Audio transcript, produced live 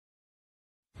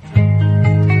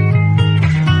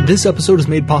This episode is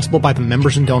made possible by the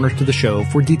members and donors to the show.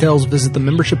 For details, visit the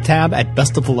membership tab at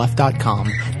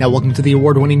bestoftheleft.com. Now, welcome to the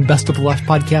award-winning Best of the Left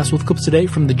podcast with clips today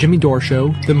from The Jimmy Dore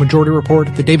Show, The Majority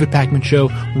Report, The David Pakman Show,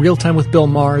 Real Time with Bill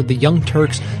Maher, The Young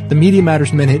Turks, The Media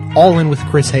Matters Minute, All In with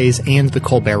Chris Hayes, and The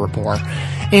Colbert Report.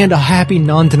 And a happy,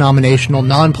 non-denominational,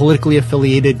 non-politically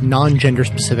affiliated, non-gender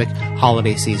specific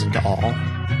holiday season to all.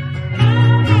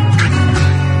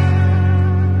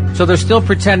 So they're still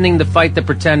pretending to fight the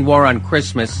pretend war on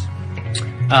Christmas.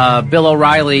 Bill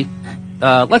O'Reilly,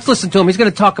 let's listen to him. He's going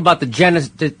to talk about the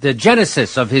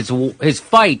genesis of his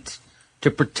fight to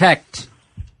protect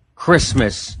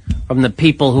Christmas from the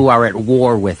people who are at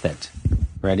war with it.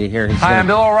 Ready? Here. Hi, I'm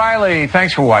Bill O'Reilly.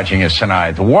 Thanks for watching us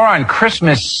tonight. The war on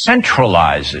Christmas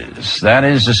centralizes. That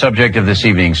is the subject of this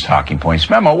evening's Talking Points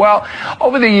memo. Well,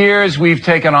 over the years, we've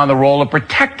taken on the role of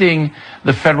protecting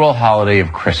the federal holiday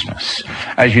of Christmas.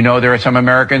 As you know, there are some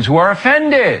Americans who are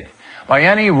offended by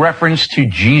any reference to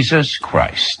Jesus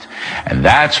Christ. And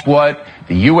that's what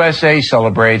the USA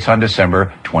celebrates on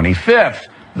December 25th,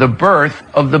 the birth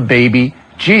of the baby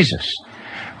Jesus.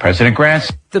 President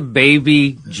Grant... The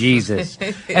baby Jesus,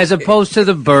 as opposed to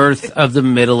the birth of the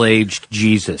middle-aged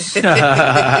Jesus. That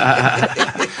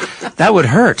would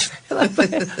hurt.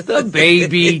 The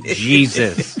baby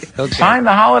Jesus. Okay. Signed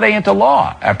the holiday into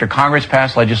law after Congress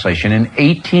passed legislation in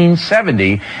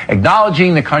 1870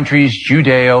 acknowledging the country's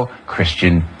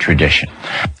Judeo-Christian tradition.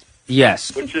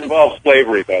 Yes. Which involves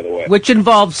slavery, by the way. Which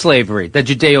involves slavery, the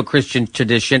Judeo-Christian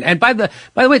tradition. And by the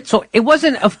way, so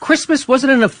Christmas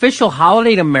wasn't an official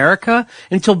holiday in America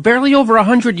until barely over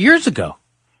 100 years ago.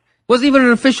 It wasn't even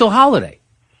an official holiday.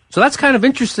 So that's kind of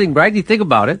interesting, right? You think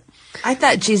about it. I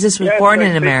thought Jesus was born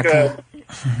in America.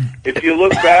 If you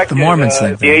look back the Mormons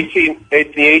think the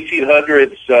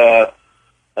 1800s,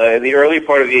 in the early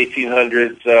part of the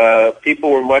 1800s,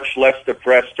 people were much less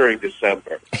depressed during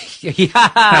December.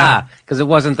 Yeah, because it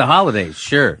wasn't the holidays,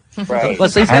 sure. Right.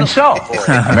 And so,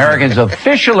 Americans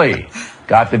officially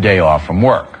got the day off from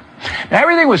work. Now,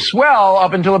 everything was swell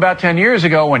up until about 10 years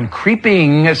ago when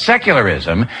creeping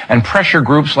secularism and pressure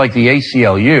groups like the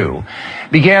ACLU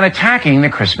began attacking the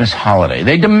Christmas holiday.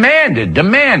 They demanded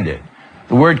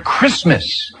the word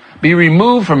Christmas be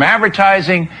removed from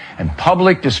advertising and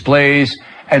public displays,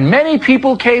 and many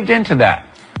people caved into that.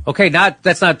 Okay,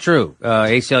 that's not true.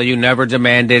 ACLU never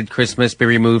demanded Christmas be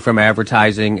removed from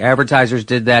advertising. Advertisers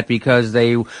did that because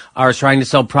they are trying to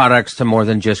sell products to more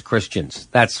than just Christians.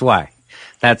 That's why.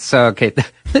 That's okay. The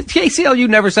ACLU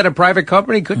never said a private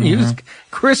company couldn't use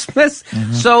Christmas.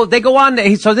 So they go on.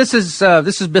 So this is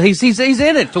he's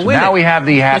in it to win. Now it. we have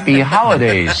the happy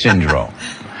holidays syndrome.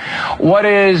 What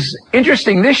is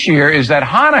interesting this year is that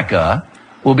Hanukkah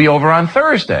will be over on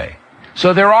Thursday.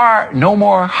 So there are no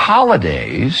more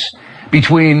holidays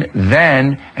between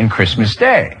then and Christmas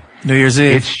Day. New Year's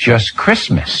Eve. It's just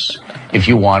Christmas, if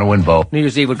you want to invoke. New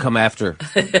Year's Eve would come after.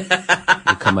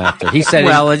 He said.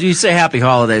 Well, you say Happy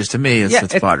Holidays to me.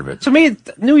 It's part of it. To me,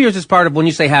 New Year's is part of when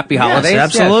you say Happy Holidays.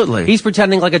 Yes, absolutely. Yes. He's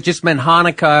pretending like it just meant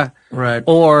Hanukkah. Right.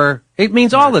 Or it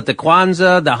means all of it. The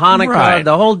Kwanzaa, the Hanukkah,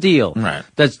 the whole deal. Right.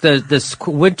 The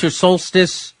winter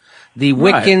solstice. The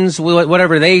Wiccans,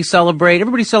 whatever they celebrate,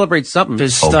 everybody celebrates something.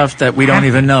 There's stuff that we don't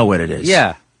even know what it is.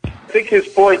 Yeah. I think his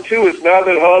point, too, is now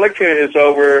that Hanukkah is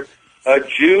over,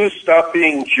 Jews stop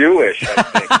being Jewish, I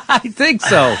think. I think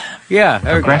so. Yeah.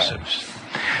 Progressives.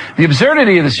 The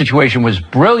absurdity of the situation was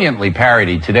brilliantly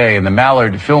parodied today in the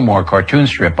Mallard Fillmore cartoon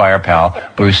strip by our pal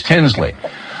Bruce Tinsley.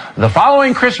 The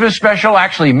following Christmas special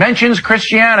actually mentions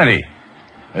Christianity.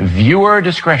 Viewer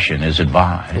discretion is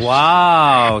advised.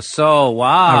 Wow.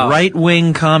 A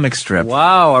right-wing comic strip.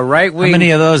 Wow, a right-wing. How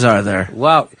many of those are there?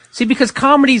 Wow. See, because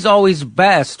comedy's always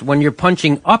best when you're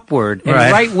punching upward, and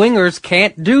right-wingers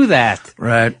can't do that.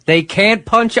 Right. They can't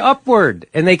punch upward,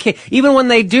 and they can't, even when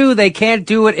they do, they can't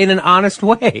do it in an honest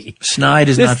way. Snide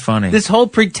is not funny. This whole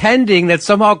pretending that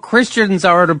somehow Christians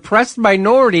are an oppressed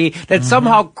minority, that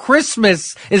somehow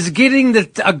Christmas is getting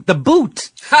the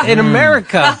boot in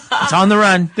America. It's on the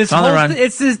run. It's on the run.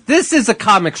 This is a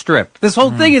comic strip. This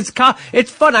whole thing is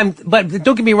it's fun. But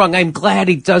don't get me wrong. I'm glad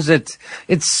he does it.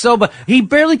 It's so, but he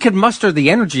barely could muster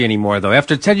the energy anymore, though.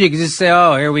 After 10 years, you can just say,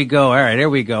 "Oh, here we go. All right, here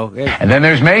we go." And then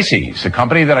there's Macy's, a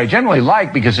company that I generally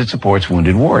like because it supports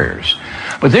wounded warriors.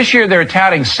 But this year they're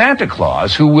touting Santa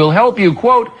Claus, who will help you,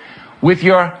 quote, with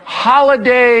your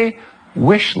holiday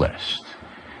wish list.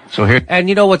 So here, and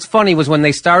you know what's funny was when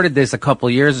they started this a couple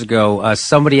years ago,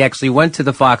 somebody actually went to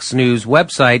the Fox News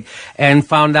website and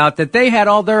found out that they had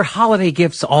all their holiday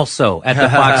gifts also at the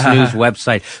Fox News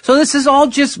website. So this is all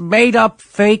just made up,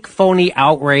 fake, phony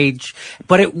outrage,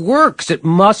 but it works. It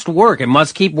must work. It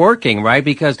must keep working, right?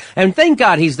 And thank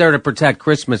God he's there to protect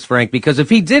Christmas, Frank, because if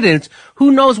he didn't,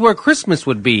 who knows where Christmas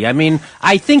would be? I mean,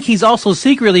 I think he's also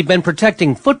secretly been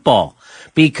protecting football.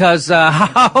 Because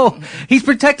he's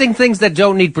protecting things that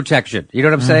don't need protection. You know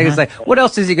what I'm saying? It's like, what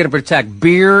else is he going to protect?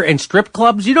 Beer and strip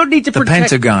clubs? You don't need to protect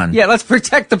the Pentagon. Yeah, let's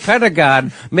protect the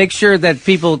Pentagon. Make sure that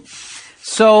people.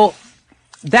 So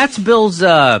that's Bill's.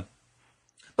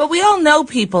 But we all know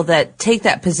people that take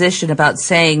that position about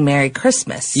saying Merry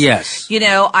Christmas. Yes. You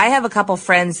know, I have a couple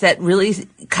friends that really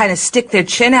kind of stick their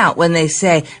chin out when they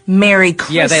say Merry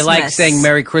Christmas. Yeah, they like saying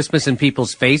Merry Christmas in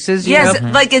people's faces. Yes,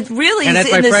 like it really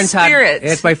is in the spirit.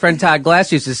 As my friend Todd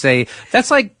Glass used to say,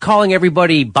 that's like calling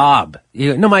everybody Bob.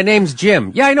 No, my name's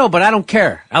Jim. Yeah, I know, but I don't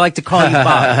care. I like to call you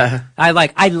Bob. I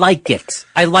like it.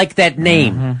 I like that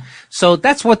name. So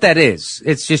that's what that is.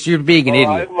 It's just you're being an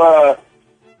idiot.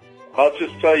 I'll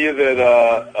just tell you that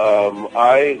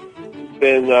I've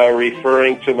been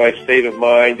referring to my state of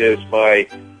mind as my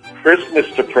Christmas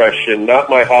depression, not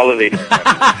my holiday depression.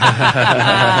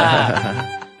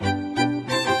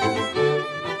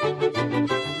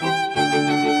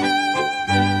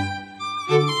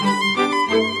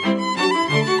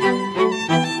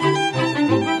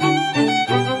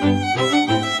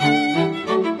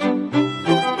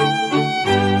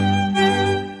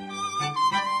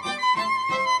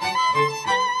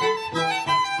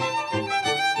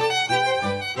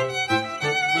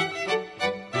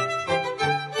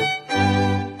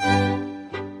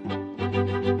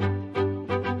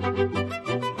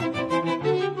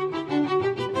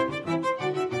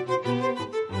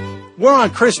 War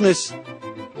on Christmas,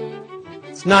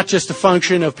 it's not just a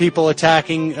function of people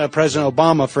attacking President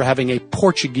Obama for having a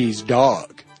Portuguese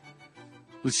dog,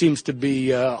 who seems to be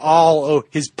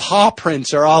his paw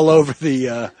prints are all over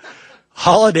the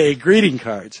holiday greeting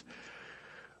cards.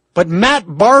 But Matt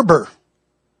Barber,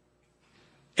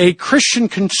 a Christian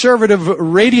conservative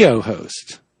radio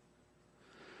host,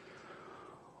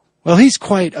 well, he's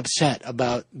quite upset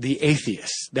about the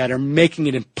atheists that are making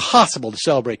it impossible to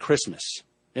celebrate Christmas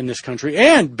in this country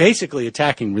and basically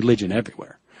attacking religion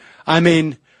everywhere. I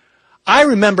mean, I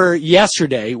remember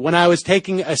yesterday when I was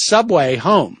taking a subway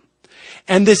home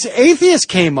and this atheist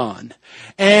came on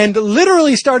and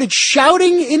literally started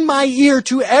shouting in my ear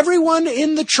to everyone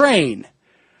in the train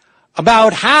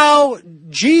about how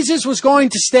Jesus was going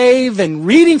to save and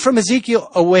reading from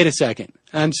Ezekiel. Oh, wait a second.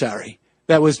 I'm sorry.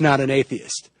 That was not an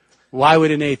atheist. Why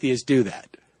would an atheist do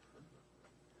that?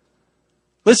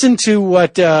 Listen to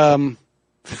what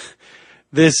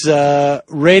this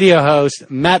radio host,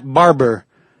 Matt Barber,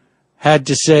 had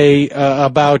to say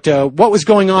about what was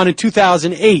going on in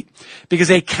 2008. Because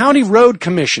a county road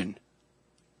commission,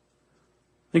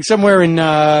 I think somewhere in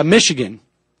Michigan,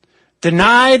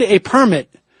 denied a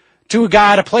permit to a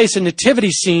guy to place a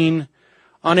nativity scene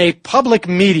on a public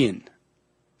median.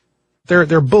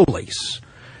 They're bullies.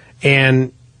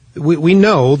 And we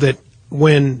know that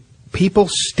when people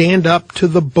stand up to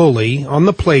the bully on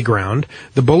the playground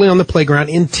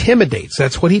intimidates.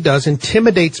 That's what he does,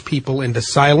 intimidates people into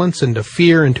silence, into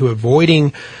fear, into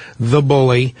avoiding the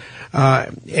bully.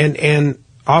 And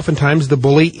oftentimes the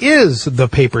bully is the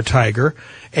paper tiger.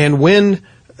 And when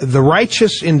the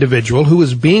righteous individual who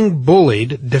is being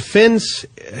bullied defends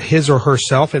his or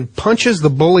herself and punches the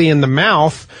bully in the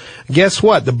mouth, guess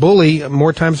what? The bully,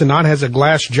 more times than not, has a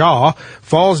glass jaw,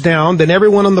 falls down, then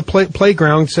everyone on the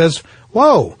playground says,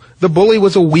 whoa, the bully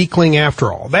was a weakling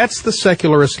after all. That's the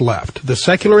secularist left. The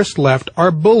secularist left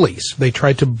are bullies. They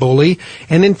try to bully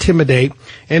and intimidate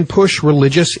and push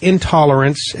religious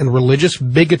intolerance and religious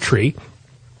bigotry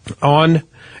on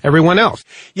everyone else.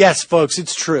 Yes, folks,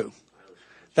 it's true.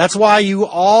 That's why you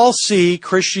all see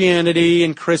Christianity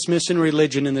and Christmas and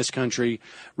religion in this country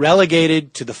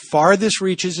relegated to the farthest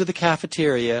reaches of the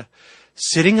cafeteria,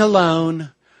 sitting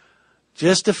alone,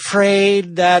 just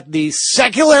afraid that the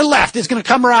secular left is going to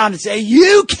come around and say,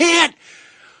 you can't.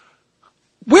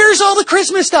 Where's all the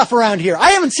Christmas stuff around here?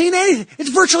 I haven't seen anything.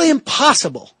 It's virtually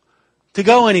impossible to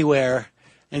go anywhere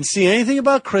and see anything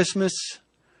about Christmas,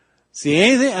 see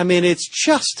anything. I mean, it's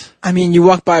just. I mean, you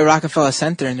walk by Rockefeller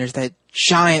Center and there's that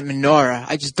giant menorah.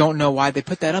 I just don't know why they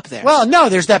put that up there. Well, no,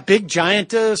 there's that big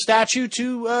giant statue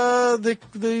to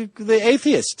the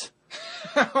atheist.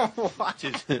 What?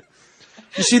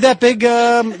 You see that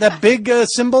big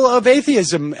symbol of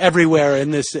atheism everywhere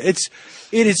in this. It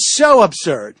is so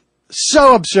absurd,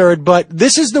 so absurd, but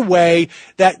this is the way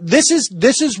that this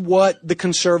is what the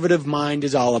conservative mind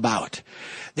is all about.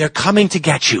 They're coming to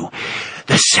get you.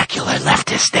 The secular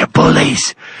leftists, they're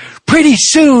bullies. Pretty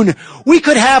soon, we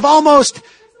could have almost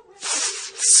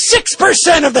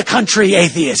 6% of the country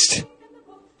atheist.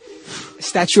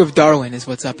 Statue of Darwin is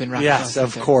what's up in Rockefeller Yes,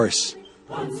 of Center. course.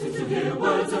 One seems to hear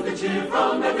words of the cheer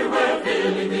from everywhere,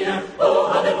 filling the air.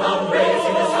 Oh, how they come,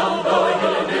 raising the sound, going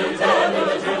hill and hill, telling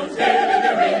the tales. Hearing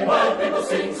the ring, while people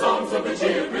sing songs of the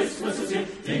cheer. Christmas is here.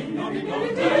 Ding dong, ding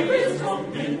dong, Merry Christmas, ding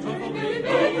dong, ding dong, Merry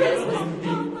Christmas.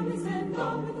 Ding dong, they send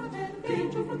on with a head,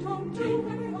 beat from home to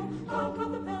every home. Hark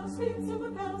on the bells, sweet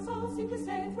silver bells, all seem to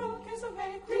say, throw cares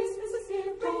away. Christmas is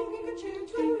here, bringing a cheer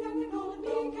to young and old,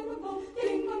 meek and remote.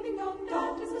 Ding dong, ding dong,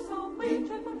 that is the song we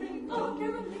joyful ring, all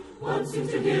caroling. One seems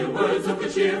to hear words of the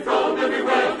cheer from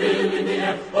everywhere, filling the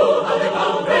air. Oh, how they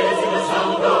bound, raising the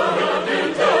sound, o'er hill and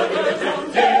hill, telling the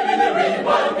tale. Hearing the ring,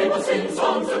 while people sing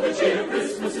songs of the cheer.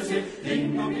 Christmas is here.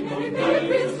 Ding dong, ding dong, Merry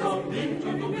Christmas. Ding dong, ding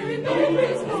dong, Merry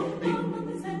Christmas. Ding dong,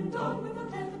 they send on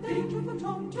without end, their joyful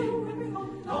tone to every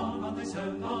home. Dong on they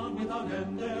send on without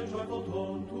end, their joyful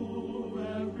tone to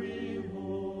every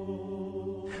home.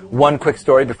 One quick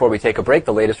story before we take a break,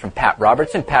 the latest from Pat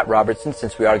Robertson. Pat Robertson,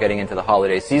 since we are getting into the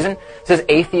holiday season, says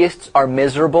atheists are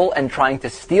miserable and trying to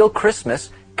steal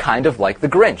Christmas, kind of like the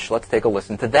Grinch. Let's take a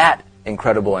listen to that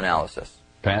incredible analysis.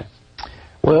 Pat?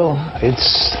 Well,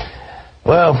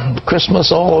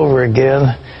 Christmas all over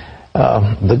again.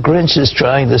 The Grinch is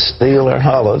trying to steal our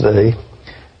holiday.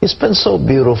 It's been so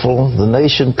beautiful. The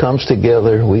nation comes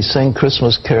together. We sing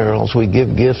Christmas carols. We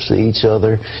give gifts to each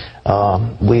other.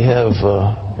 We have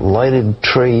lighted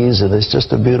trees, and it's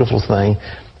just a beautiful thing.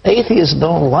 Atheists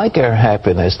don't like our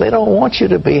happiness. They don't want you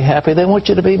to be happy. They want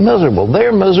you to be miserable.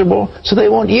 They're miserable, so they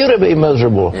want you to be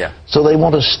miserable. Yeah. So they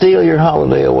want to steal your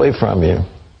holiday away from you.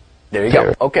 There you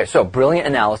go. Okay, so brilliant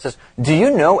analysis. Do you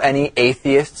know any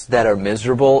atheists that are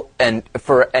miserable? And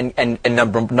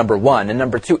number one, and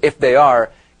number two, if they are,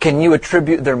 can you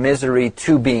attribute their misery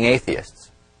to being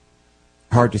atheists?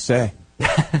 Hard to say.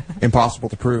 Impossible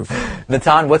to prove.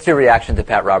 Natan, what's your reaction to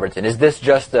Pat Robertson? Is this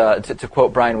just, to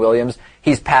quote Brian Williams,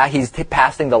 he's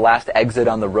passing the last exit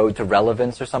on the road to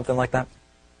relevance or something like that?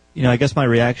 You know, I guess my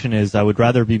reaction is I would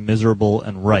rather be miserable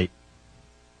and right.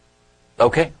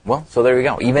 Okay, well, so there you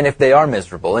go. Even if they are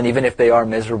miserable, and even if they are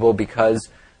miserable because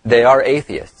they are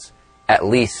atheists, at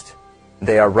least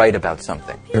they are right about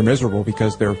something. They're miserable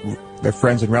because their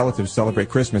friends and relatives celebrate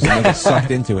Christmas and they get sucked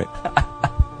into it.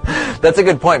 That's a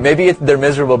good point. Maybe they're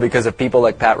miserable because of people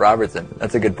like Pat Robertson.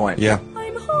 That's a good point. Yeah.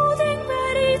 I'm holding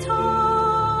very tight.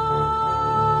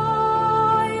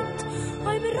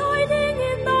 I'm riding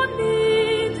in the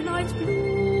midnight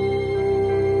blue.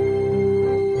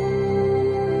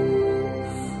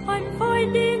 I'm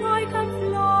finding I can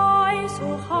fly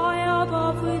so high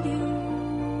above with you.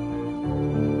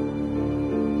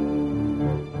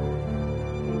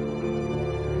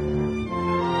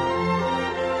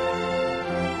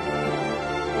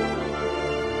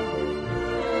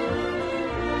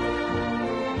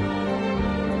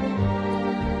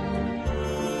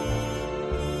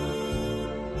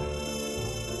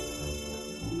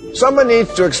 Someone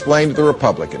needs to explain to the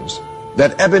Republicans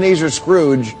that Ebenezer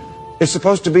Scrooge is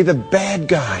supposed to be the bad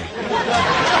guy.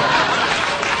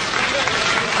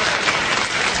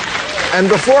 And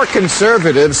before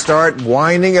conservatives start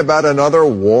whining about another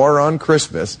war on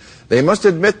Christmas, they must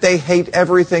admit they hate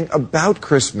everything about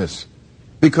Christmas.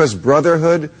 Because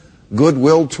brotherhood,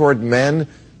 goodwill toward men,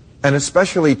 and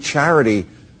especially charity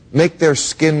make their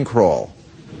skin crawl.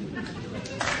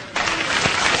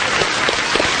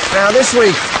 Now this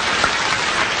week,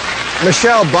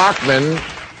 Michelle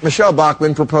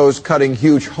Bachmann proposed cutting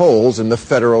huge holes in the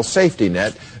federal safety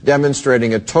net,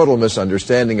 demonstrating a total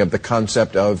misunderstanding of the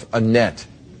concept of a net.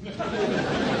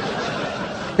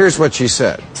 Here's what she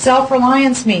said.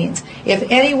 Self-reliance means if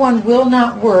anyone will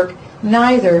not work,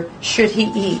 neither should he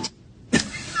eat.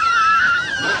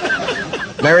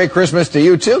 Merry Christmas to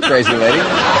you too, crazy lady.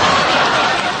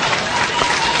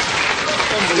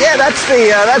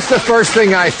 Yeah, that's the first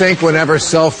thing I think whenever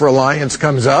self-reliance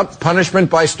comes up. Punishment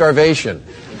by starvation.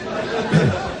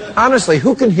 Honestly,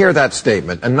 who can hear that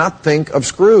statement and not think of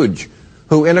Scrooge,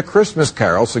 who in A Christmas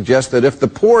Carol suggests that if the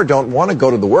poor don't want to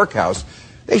go to the workhouse,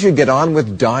 they should get on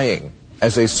with dying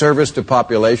as a service to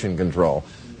population control.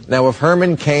 Now, if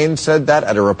Herman Cain said that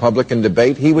at a Republican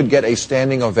debate, he would get a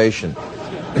standing ovation.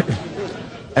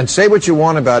 And say what you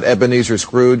want about Ebenezer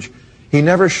Scrooge, he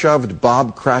never shoved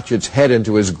Bob Cratchit's head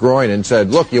into his groin and said,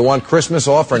 look, you want Christmas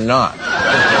off or not?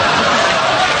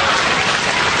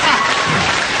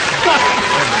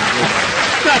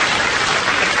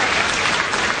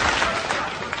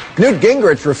 Newt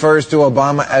Gingrich refers to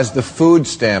Obama as the food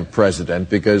stamp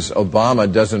president because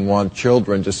Obama doesn't want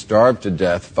children to starve to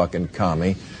death, fucking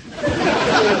commie.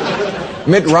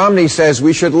 Mitt Romney says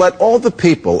we should let all the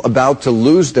people about to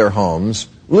lose their homes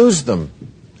lose them,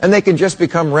 and they can just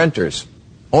become renters.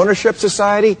 Ownership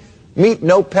society? Meet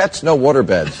no pets, no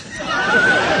waterbeds.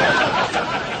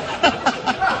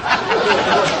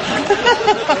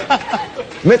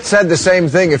 Mitt said the same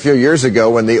thing a few years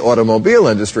ago when the automobile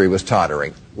industry was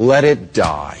tottering. Let it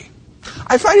die.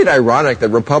 I find it ironic that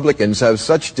Republicans have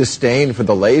such disdain for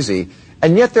the lazy,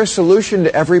 and yet their solution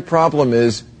to every problem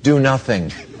is do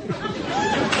nothing.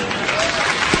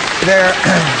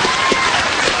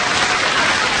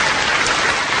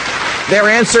 Their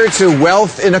answer to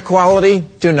wealth inequality,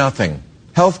 do nothing.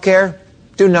 Healthcare,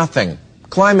 do nothing.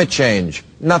 Climate change,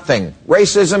 nothing.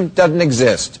 Racism doesn't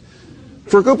exist.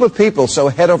 For a group of people so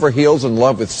head over heels in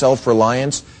love with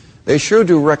self-reliance, they sure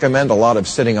do recommend a lot of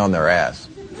sitting on their ass.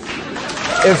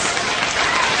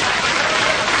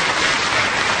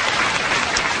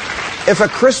 If a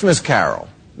Christmas Carol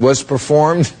was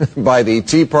performed by the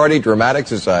Tea Party Dramatic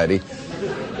Society,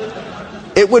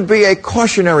 it would be a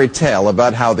cautionary tale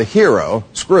about how the hero,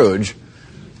 Scrooge,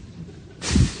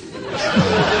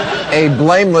 a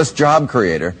blameless job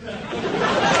creator,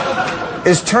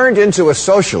 is turned into a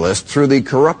socialist through the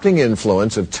corrupting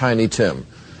influence of Tiny Tim.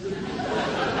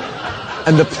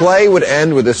 And the play would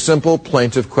end with a simple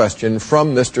plaintive question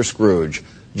from Mr. Scrooge.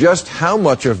 Just how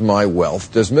much of my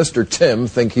wealth does Mr. Tim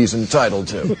think he's entitled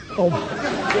to?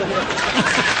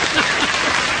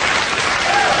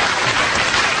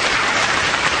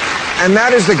 And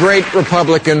that is the great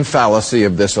Republican fallacy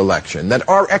of this election, that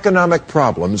our economic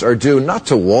problems are due not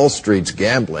to Wall Street's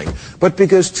gambling, but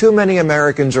because too many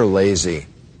Americans are lazy.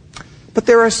 But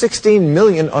there are 16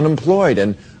 million unemployed,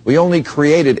 and we only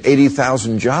created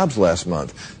 80,000 jobs last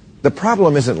month. The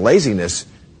problem isn't laziness,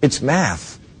 it's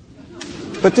math.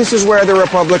 But this is where the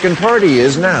Republican Party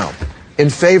is now.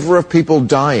 In favor of people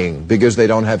dying because they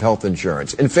don't have health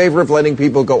insurance. In favor of letting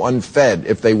people go unfed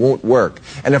if they won't work.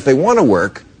 And if they want to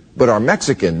work, but are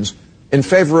Mexicans, in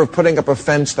favor of putting up a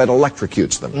fence that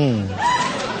electrocutes them.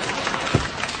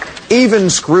 Even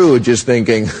Scrooge is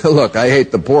thinking, look, I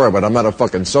hate the poor, but I'm not a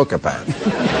fucking psychopath.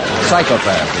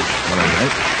 Psychopath is what I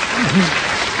meant.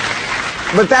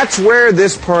 But that's where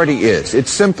this party is. It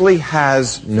simply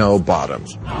has no bottom.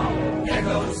 There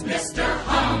goes Mr.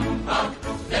 Humbug.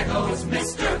 There goes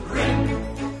Mr. Grim.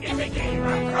 If they gave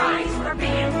a prize for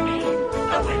being mean,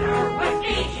 the winner would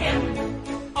be him.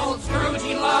 Old Scrooge,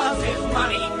 he loves his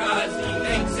money because he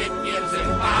thinks it gives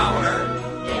him power.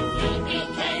 If he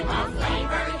became a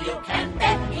flavor, you can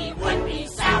bet he would be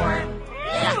sour.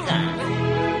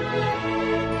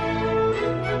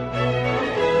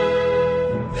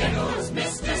 There goes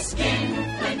Mr.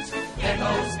 Skinflint. There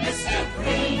goes Mr.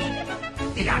 Greed.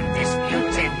 The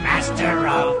undisputed master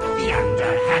of the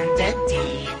underhanded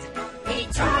deed. He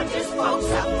charges folks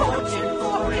a fortune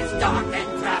for his dark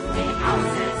and drafty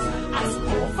houses. Us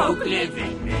poor folk live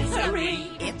in misery.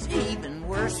 It's even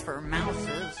worse for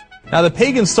mouses. Now, the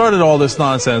pagans started all this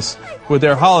nonsense with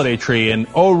their holiday tree, and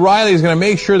O'Reilly's going to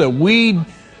make sure that we...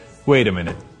 Wait a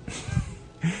minute.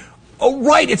 Oh,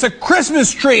 right, it's a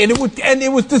Christmas tree, and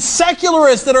it was the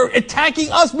secularists that are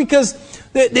attacking us because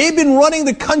they've been running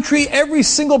the country. Every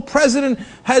single president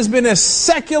has been a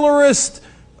secularist,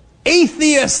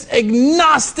 atheist,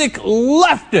 agnostic,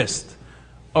 leftist.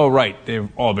 Oh, right, they've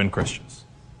all been Christians.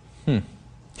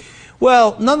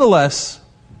 Well, nonetheless,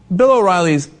 Bill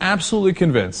O'Reilly is absolutely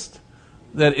convinced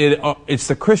that it's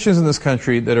the Christians in this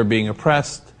country that are being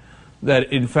oppressed,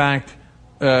 that, in fact,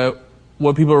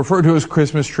 what people refer to as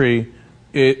Christmas tree,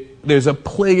 there's a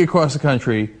plague across the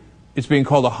country. It's being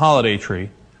called a holiday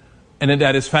tree. And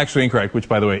that is factually incorrect, which,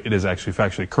 by the way, it is actually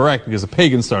factually correct because the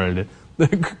pagans started it,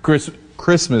 the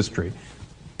Christmas tree.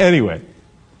 Anyway,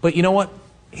 but you know what?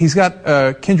 He's got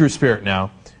a kindred spirit now.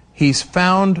 He's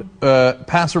found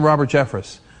Pastor Robert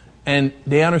Jeffress, and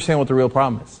they understand what the real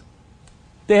problem is.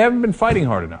 They haven't been fighting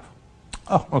hard enough.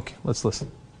 Oh, okay, let's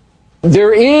listen.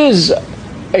 There is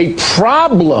a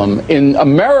problem in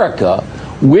America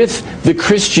with the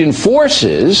Christian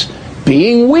forces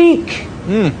being weak.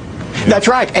 That's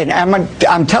right. And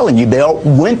I'm telling you, Bill,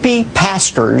 wimpy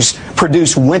pastors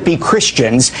produce wimpy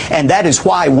Christians, and that is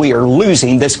why we are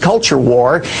losing this culture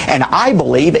war. And I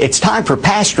believe it's time for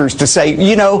pastors to say,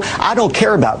 you know, I don't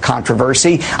care about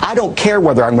controversy. I don't care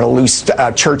whether I'm going to lose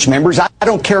church members. I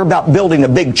don't care about building a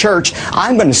big church.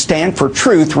 I'm going to stand for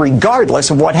truth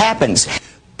regardless of what happens.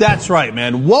 That's right,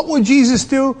 man. What would Jesus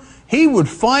do? He would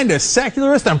find a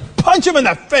secularist and punch him in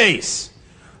the face.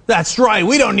 That's right.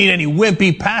 We don't need any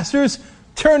wimpy pastors.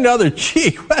 turn the other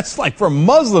cheek. That's like for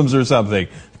Muslims or something.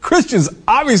 Christians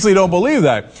obviously don't believe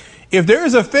that. If there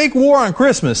is a fake war on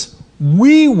Christmas,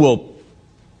 we will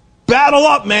battle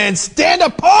up, man. Stand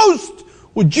opposed.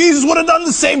 Well, Jesus would have done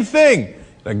the same thing.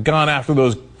 They've gone after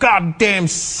those goddamn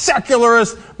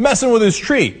secularists messing with his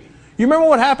tree. You remember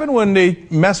what happened when they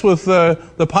messed with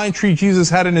the pine tree Jesus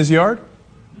had in his yard?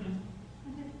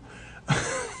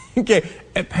 Okay,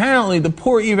 apparently the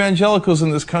poor evangelicals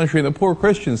in this country and the poor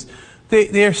Christians,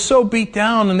 they are so beat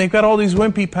down, and they've got all these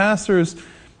wimpy pastors.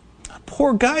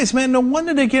 Poor guys, man, no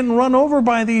wonder they're getting run over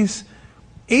by these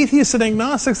atheists and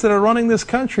agnostics that are running this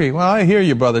country. Well, I hear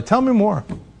you, brother. Tell me more.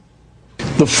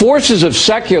 The forces of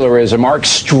secularism are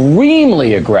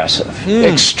extremely aggressive.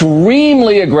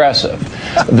 Extremely aggressive.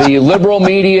 The liberal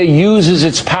media uses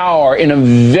its power in a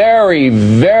very,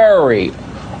 very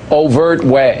overt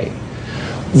way.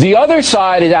 The other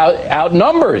side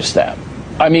outnumbers them.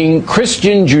 I mean,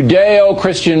 Christian,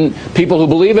 Judeo-Christian people who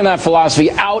believe in that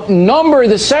philosophy outnumber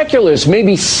the secularists,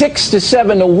 maybe 6 to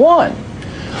 7 to 1.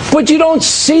 But you don't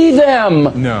see them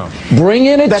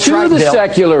bringing it to the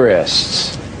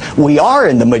secularists. We are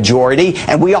in the majority,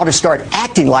 and we ought to start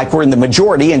acting like we're in the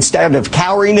majority instead of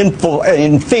cowering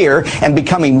in fear and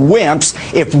becoming wimps.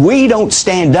 If we don't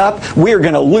stand up, we're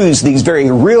going to lose these very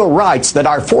real rights that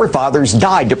our forefathers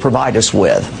died to provide us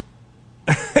with.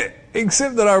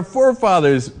 Except that our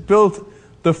forefathers built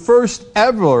the first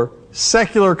ever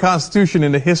secular constitution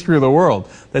in the history of the world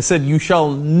that said you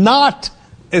shall not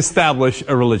establish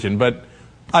a religion. But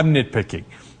I'm nitpicking.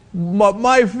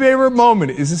 My favorite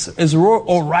moment is as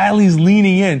O'Reilly's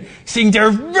leaning in, saying they're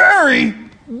very,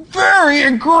 very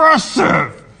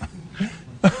aggressive.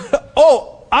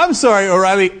 Oh, I'm sorry,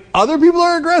 O'Reilly. Other people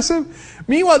are aggressive?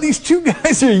 Meanwhile, these two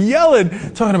guys are yelling,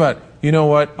 talking about, you know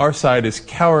what, our side is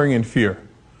cowering in fear.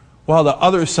 While the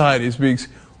other side is being...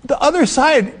 The other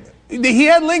side, he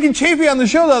had Lincoln Chafee on the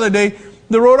show the other day,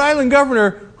 the Rhode Island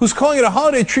governor, who's calling it a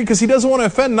holiday treat because he doesn't want to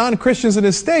offend non-Christians in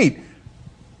his state.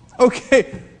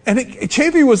 Okay. And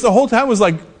Chafee was the whole time was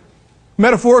like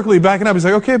metaphorically backing up. He's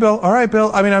like, okay, Bill. All right,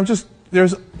 Bill. I mean,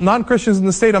 there's non-Christians in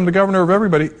the state. I'm the governor of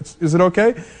everybody. Is it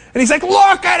okay? And he's like,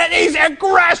 look at it. These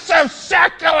aggressive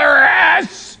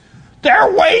secularists.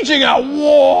 They're waging a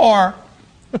war.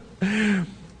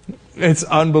 It's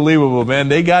unbelievable, man.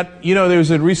 They got, there's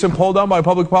a recent poll done by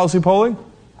Public Policy Polling.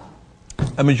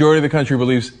 A majority of the country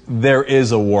believes there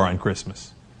is a war on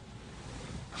Christmas.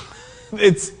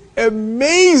 It's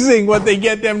amazing what they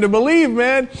get them to believe,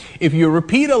 man. If you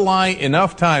repeat a lie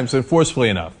enough times and forcefully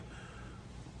enough,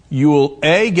 you will,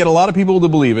 A, get a lot of people to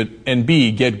believe it, and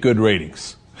B, get good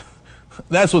ratings.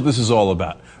 That's what this is all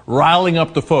about. Riling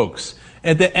up the folks.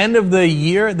 At the end of the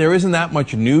year, there isn't that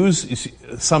much news.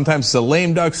 Sometimes it's a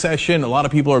lame duck session. A lot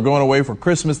of people are going away for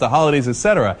Christmas, the holidays,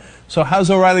 etc. So how's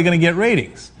O'Reilly going to get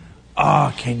ratings?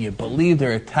 Oh, can you believe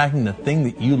they're attacking the thing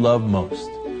that you love most?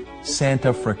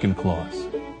 Santa frickin' Claus.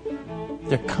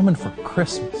 They're coming for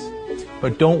Christmas.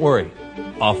 But don't worry,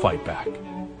 I'll fight back.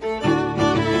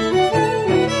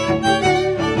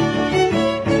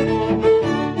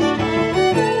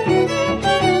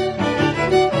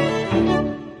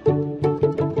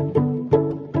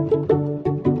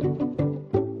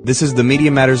 This is the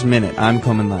Media Matters Minute. I'm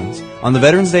Coleman Lyons. On the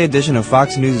Veterans Day edition of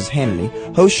Fox News'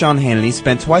 Hannity, host Sean Hannity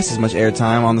spent twice as much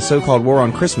airtime on the so-called War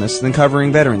on Christmas than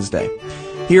covering Veterans Day.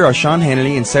 Here are Sean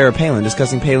Hannity and Sarah Palin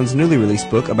discussing Palin's newly released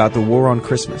book about the war on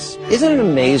Christmas. Isn't it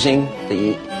amazing,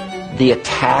 the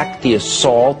attack, the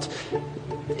assault?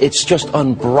 It's just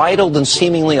unbridled and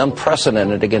seemingly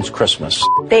unprecedented against Christmas.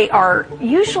 They are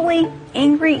usually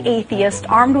angry atheists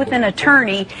armed with an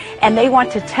attorney, and they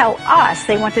want to tell us,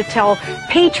 they want to tell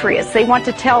patriots, they want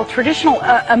to tell traditional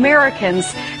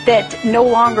Americans that no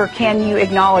longer can you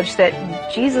acknowledge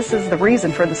that Jesus is the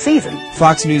reason for the season.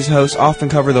 Fox News hosts often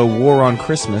cover the war on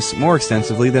Christmas more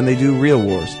extensively than they do real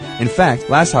wars. In fact,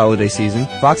 last holiday season,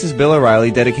 Fox's Bill O'Reilly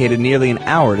dedicated nearly an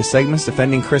hour to segments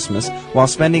defending Christmas while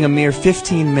spending a mere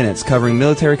 15 minutes covering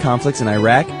military conflicts in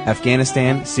Iraq,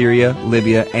 Afghanistan, Syria,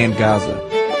 Libya, and Gaza.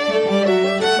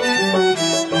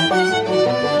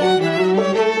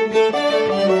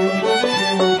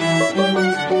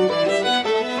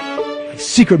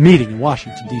 Secret meeting in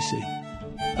Washington, D.C.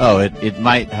 Oh, it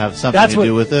might have something to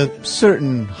do with a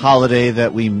certain holiday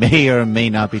that we may or may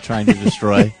not be trying to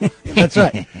destroy. That's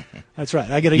right. That's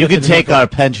right. You can take our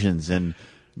pensions and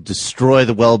destroy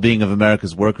the well-being of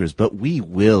America's workers, but we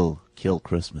will kill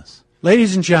Christmas.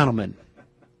 Ladies and gentlemen,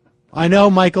 I know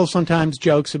Michael sometimes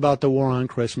jokes about the war on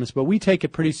Christmas, but we take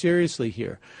it pretty seriously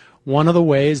here. One of the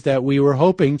ways that we were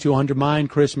hoping to undermine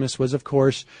Christmas was, of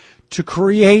course, to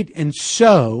create and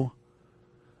sow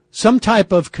some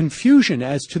type of confusion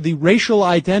as to the racial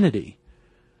identity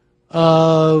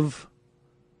of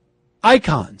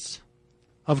icons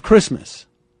of Christmas.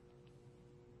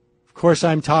 Of course,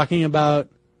 I'm talking about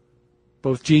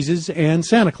both Jesus and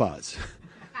Santa Claus.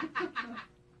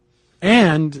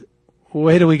 And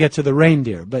wait till we get to the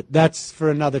reindeer, but that's for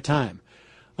another time.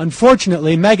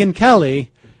 Unfortunately, Megyn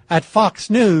Kelly at Fox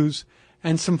News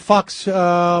and some Fox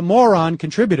moron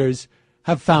contributors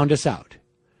have found us out.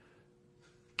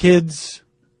 Kids,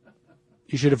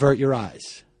 you should avert your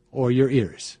eyes or your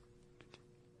ears.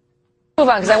 Move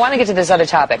on, because I want to get to this other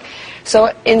topic.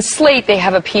 So in Slate, they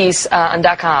have a piece on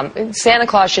 .com. Santa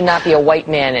Claus should not be a white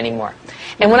man anymore.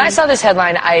 And when I saw this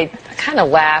headline, I kind of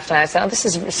laughed, and I said, oh, this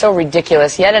is so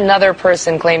ridiculous. Yet another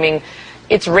person claiming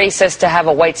it's racist to have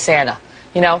a white Santa,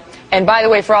 you know? And by the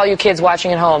way, for all you kids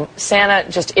watching at home, Santa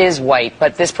just is white,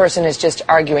 but this person is just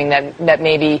arguing that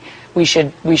maybe we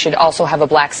should also have a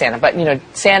black Santa. But, you know,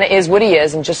 Santa is what he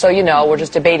is, and just so you know, we're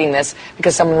just debating this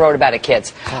because someone wrote about it,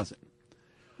 kids. Pause it.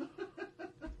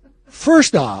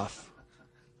 First off,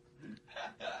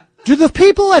 do the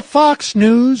people at Fox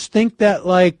News think that,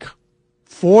 like,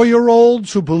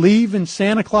 4-year-olds who believe in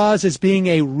Santa Claus as being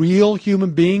a real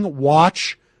human being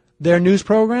watch their news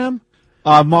program?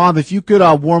 Mom, if you could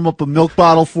warm up a milk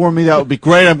bottle for me, that would be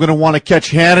great. I'm going to want to catch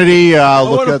Hannity,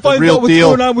 look at the real deal.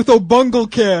 What's going on with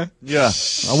Obungle Yeah,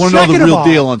 I want to know the real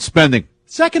deal on spending.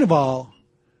 Second of all,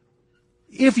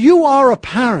 if you are a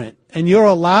parent and you're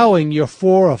allowing your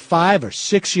 4 or 5 or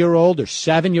 6-year-old or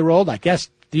 7-year-old, I guess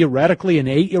theoretically an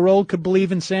 8-year-old could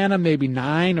believe in Santa, maybe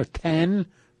 9 or 10,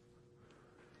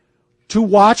 to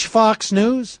watch Fox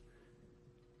News,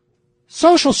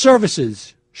 social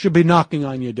services should be knocking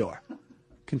on your door.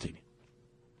 Continue.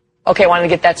 Okay, I wanted to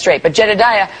get that straight. But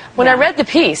Jedediah, when I read the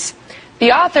piece,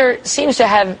 the author seems to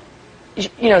have,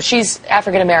 you know, she's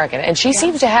African American, and she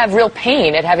seems to have real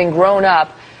pain at having grown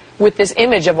up with this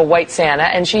image of a white Santa,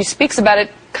 and she speaks about it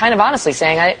kind of honestly,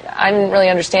 saying, I didn't really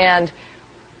understand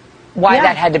why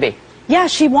that had to be. Yeah,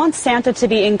 she wants Santa to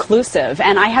be inclusive,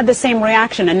 and I had the same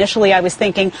reaction. Initially, I was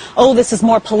thinking, oh, this is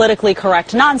more politically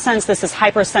correct nonsense, this is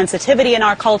hypersensitivity in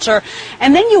our culture.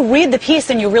 And then you read the piece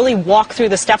and you really walk through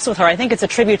the steps with her. I think it's a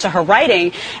tribute to her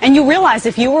writing, and you realize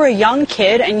if you were a young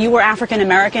kid and you were African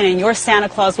American and your Santa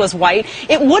Claus was white,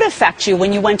 it would affect you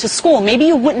when you went to school. Maybe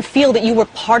you wouldn't feel that you were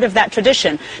part of that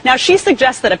tradition. Now, she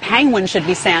suggests that a penguin should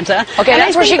be Santa. Okay,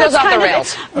 that's where she goes off the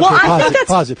rails. Well, I think that's...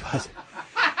 Pause it.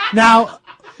 Now...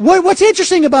 What's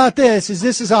interesting about this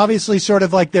is obviously sort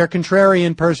of like their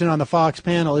contrarian person on the Fox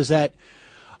panel is that,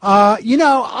 you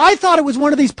know, I thought it was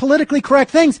one of these politically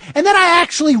correct things, and then I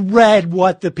actually read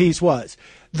what the piece was.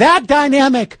 That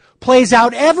dynamic plays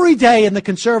out every day in the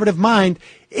conservative mind,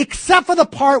 except for the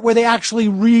part where they actually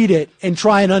read it and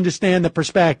try and understand the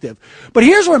perspective. But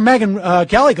here's where Megyn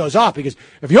Kelly goes off, because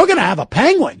if you're going to have a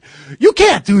penguin, you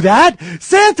can't do that.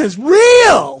 Santa's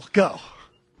real. Go.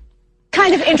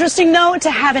 Kind of interesting, though,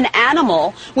 to have an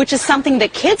animal, which is something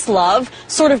that kids love,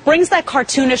 sort of brings that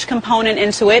cartoonish component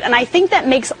into it, and I think that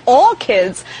makes all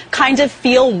kids kind of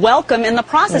feel welcome in the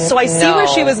process. So I see where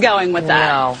she was going with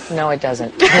that. No, it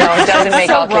doesn't. No, it doesn't make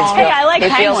all kids feel. Hey, I like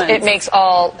penguins. It makes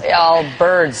all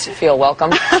birds feel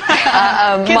welcome. Kids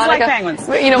Monica, like penguins.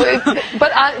 You know,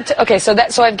 but okay, so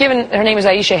I've given her name is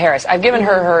Aisha Harris. I've given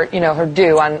her her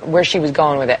due on where she was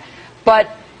going with it, but.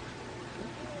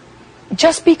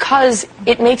 Just because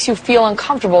it makes you feel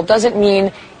uncomfortable doesn't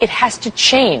mean it has to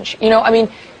change. You know, I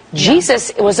mean,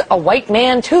 Jesus was a white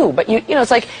man too, but you know, it's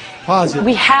like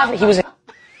he was.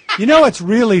 You know what's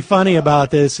really funny about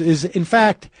this is, in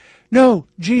fact, no,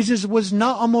 Jesus was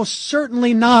almost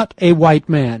certainly not a white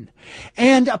man,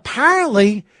 and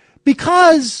apparently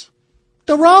because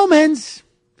the Romans,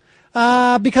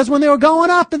 because when they were going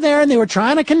up in there and they were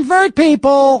trying to convert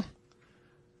people.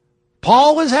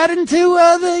 Paul was heading to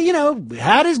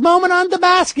had his moment on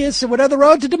Damascus, or whatever, the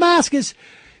road to Damascus.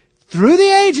 Through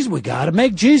the ages, we got to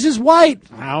make Jesus white.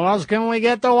 How else can we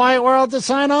get the white world to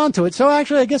sign on to it? So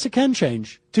actually, I guess it can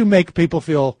change to make people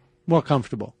feel more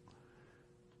comfortable.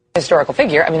 Historical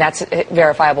figure. I mean, that's a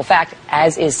verifiable fact,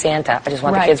 as is Santa. I just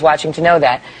want the Right. kids watching to know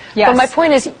that. Yes. But my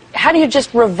point is, how do you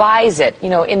just revise it, you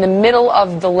know, in the middle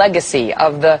of the legacy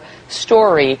of the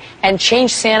story and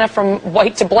change Santa from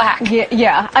white to black?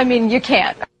 Yeah, I mean, you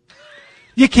can't.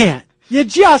 You can't. You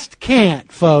just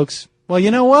can't, folks. Well, you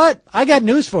know what? I got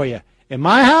news for you. In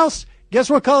my house, guess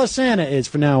what color Santa is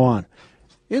from now on?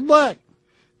 It's black.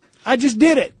 I just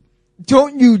did it.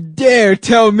 Don't you dare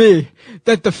tell me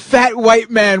that the fat white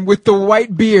man with the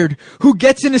white beard who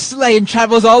gets in a sleigh and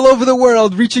travels all over the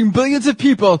world reaching billions of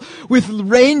people with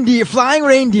flying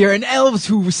reindeer and elves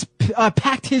who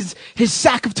packed his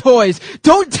sack of toys,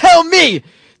 don't tell me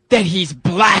that he's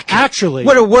black. Actually,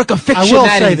 what a work of fiction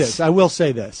that is. I will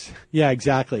say this. Yeah,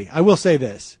 exactly. I will say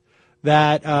this,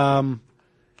 that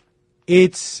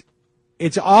it's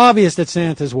obvious that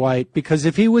Santa's white, because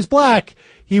if he was black,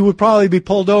 he would probably be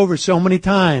pulled over so many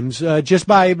times just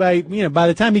by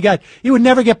the time he would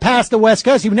never get past the West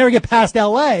Coast. He would never get past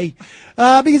L.A.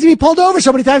 Because he'd be pulled over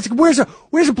so many times. Where's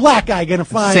a black guy going to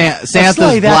find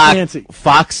Santa's black fancy?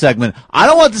 Fox segment? I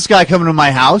don't want this guy coming to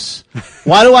my house.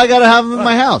 Why do I got to have him in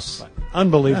my house?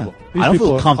 Unbelievable. I don't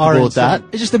feel comfortable with that.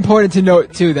 It's just important to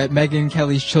note, too, that Megyn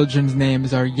Kelly's children's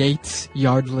names are Yates,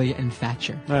 Yardley, and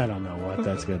Thatcher. I don't know what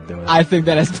that's going to do with it. I think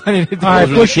that has plenty to do Those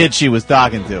with were the kids she was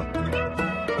talking to.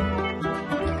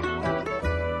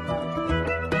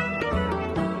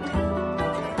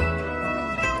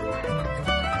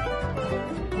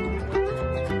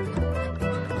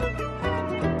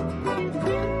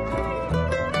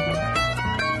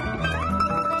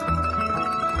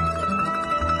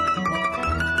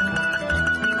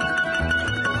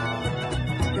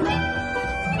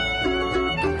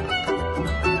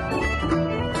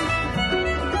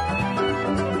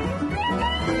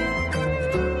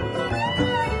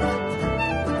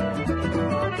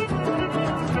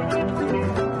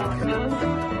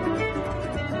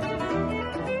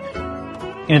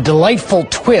 In a delightful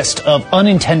twist of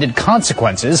unintended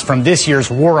consequences from this year's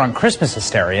War on Christmas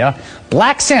hysteria,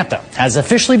 Black Santa has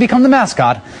officially become the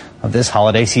mascot of this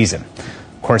holiday season.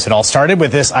 Of course, it all started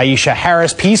with this Aisha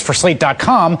Harris piece for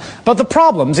Slate.com about the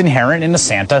problems inherent in a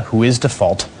Santa who is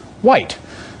default white.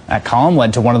 That column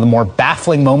led to one of the more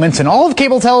baffling moments in all of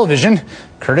cable television,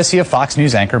 courtesy of Fox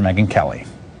News anchor Megyn Kelly.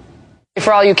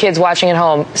 For all you kids watching at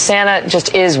home, Santa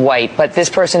just is white, but this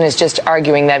person is just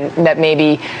arguing that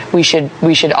maybe we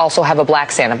should also have a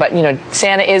black Santa. But,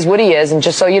 Santa is what he is, and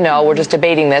just so you know, we're just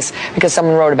debating this because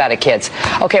someone wrote about it, kids.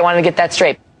 Okay, I wanted to get that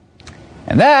straight.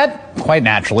 And that, quite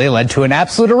naturally, led to an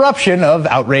absolute eruption of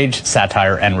outrage,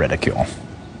 satire, and ridicule.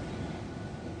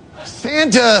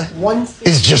 Santa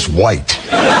is just white.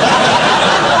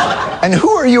 And who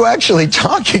are you actually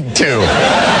talking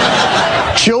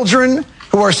to? Children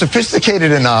who are sophisticated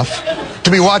enough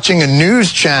to be watching a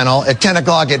news channel at 10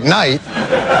 o'clock at night,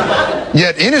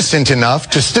 yet innocent enough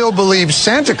to still believe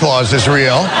Santa Claus is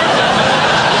real,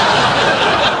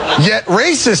 yet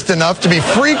racist enough to be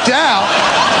freaked out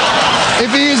if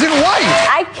he isn't white.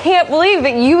 I can't believe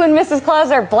that you and Mrs.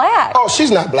 Claus are black. Oh,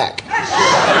 she's not black.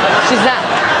 She's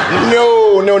not.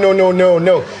 No.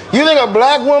 You think a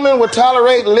black woman would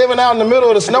tolerate living out in the middle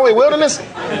of the snowy wilderness?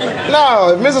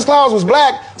 No, if Mrs. Claus was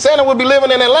black, Santa would be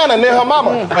living in Atlanta near her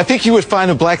mama. I think you would find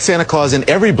a black Santa Claus in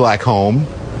every black home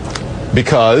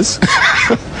because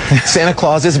Santa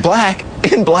Claus is black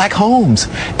in black homes.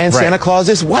 And Santa Claus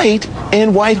is white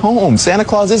in white homes. Santa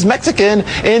Claus is Mexican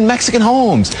in Mexican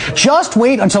homes. Just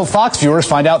wait until Fox viewers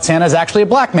find out Santa's actually a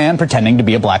black man pretending to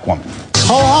be a black woman.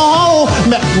 Oh,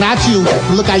 not you.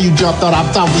 Look how you jumped on.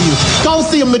 I'm talking to you. Go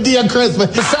see a Medea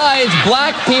Christmas. Besides,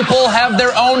 black people have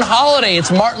their own holiday.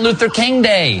 It's Martin Luther King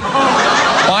Day.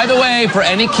 By the way, for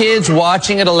any kids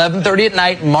watching at 11:30 at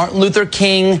night, Martin Luther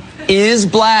King is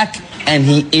black and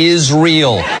he is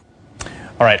real.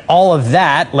 All right, all of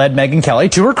that led Megyn Kelly,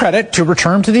 to her credit, to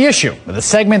return to the issue with a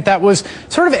segment that was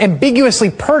sort of ambiguously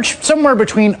perched somewhere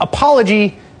between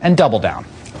apology and double down.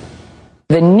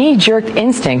 The knee-jerk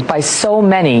instinct by so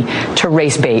many to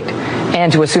race bait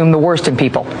and to assume the worst in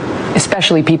people,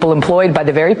 especially people employed by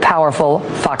the very powerful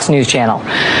Fox News Channel.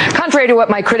 Contrary to what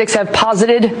my critics have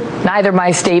posited, neither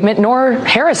my statement nor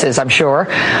Harris's, I'm sure,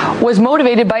 was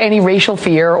motivated by any racial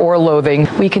fear or loathing.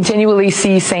 We continually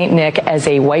see St. Nick as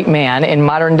a white man in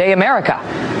modern-day America.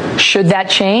 Should that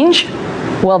change?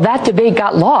 Well, that debate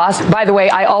got lost. By the way,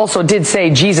 I also did say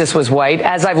Jesus was white.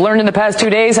 As I've learned in the past 2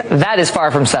 days, that is far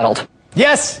from settled.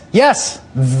 Yes,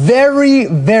 very,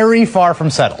 very far from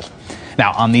settled.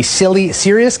 Now, on the silly,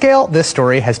 serious scale, this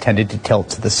story has tended to tilt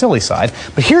to the silly side.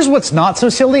 But here's what's not so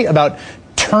silly about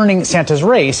turning Santa's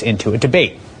race into a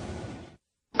debate.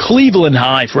 Cleveland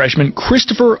High freshman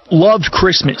Christopher loved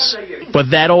Christmas, but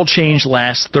that all changed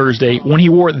last Thursday when he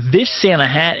wore this Santa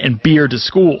hat and beard to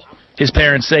school. His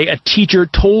parents say a teacher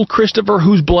told Christopher,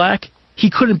 who's black, he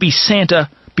couldn't be Santa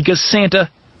because Santa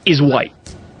is white.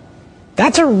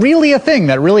 That's really a thing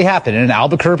that really happened in an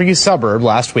Albuquerque suburb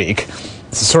last week.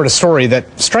 It's the sort of story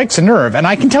that strikes a nerve, and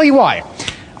I can tell you why.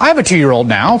 I have a 2-year-old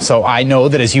now, so I know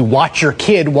that as you watch your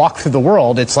kid walk through the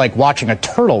world, it's like watching a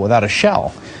turtle without a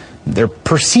shell. They're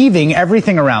perceiving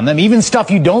everything around them, even stuff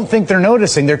you don't think they're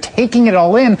noticing. They're taking it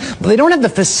all in, but they don't have the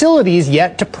facilities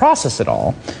yet to process it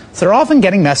all. So they're often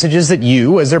getting messages that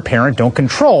you, as their parent, don't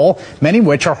control, many of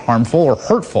which are harmful or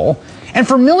hurtful. And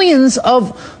for millions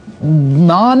of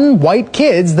non-white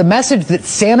kids, the message that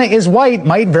Santa is white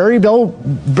might very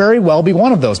well be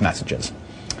one of those messages.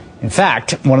 In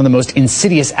fact, one of the most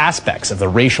insidious aspects of the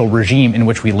racial regime in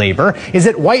which we labor is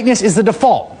that whiteness is the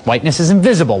default. Whiteness is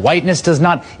invisible. Whiteness does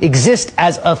not exist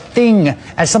as a thing,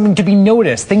 as something to be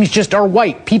noticed. Things just are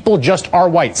white. People just are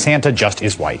white. Santa just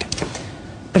is white.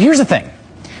 But here's the thing.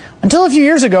 Until a few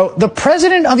years ago, the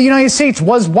President of the United States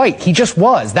was white. He just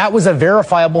was. That was a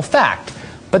verifiable fact.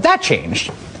 But that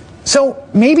changed. So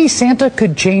maybe Santa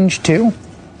could change too?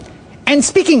 And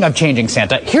speaking of changing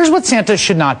Santa, here's what Santa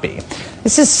should not be.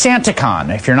 This is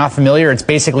SantaCon. If you're not familiar, it's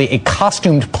basically a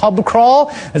costumed pub crawl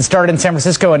that started in San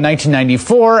Francisco in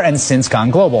 1994 and since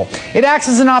gone global. It acts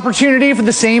as an opportunity for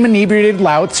the same inebriated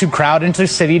louts who crowd into the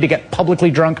city to get publicly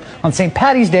drunk on St.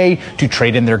 Paddy's Day to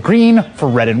trade in their green for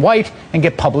red and white and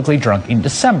get publicly drunk in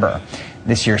December.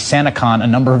 This year's SantaCon, a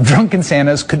number of drunken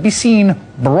Santas could be seen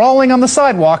brawling on the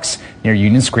sidewalks near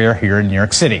Union Square here in New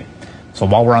York City. So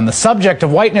while we're on the subject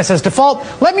of whiteness as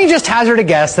default, let me just hazard a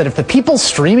guess that if the people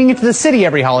streaming into the city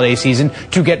every holiday season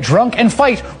to get drunk and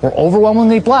fight were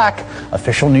overwhelmingly black,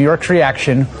 official New York's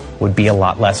reaction would be a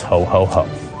lot less ho ho ho.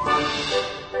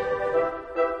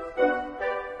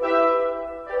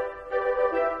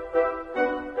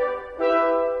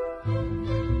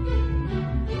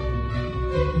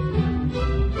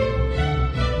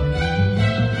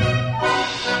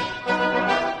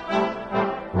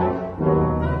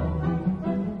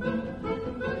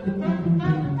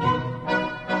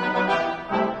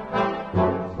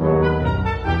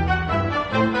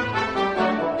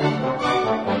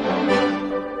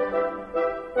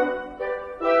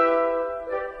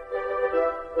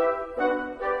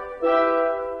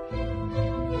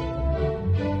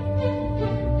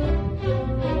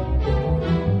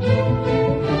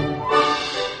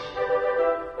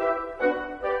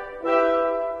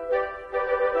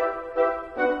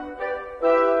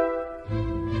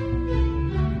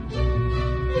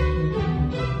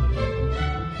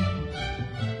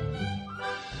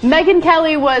 Megyn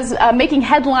Kelly was making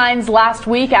headlines last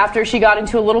week after she got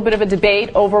into a little bit of a debate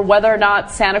over whether or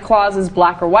not Santa Claus is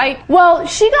black or white. Well,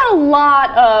 she got a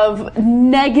lot of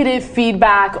negative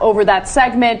feedback over that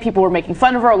segment. People were making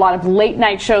fun of her. A lot of late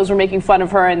night shows were making fun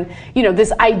of her, and, you know,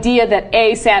 this idea that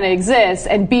A, Santa exists,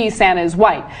 and B, Santa is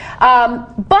white.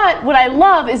 But what I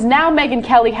love is now Megyn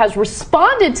Kelly has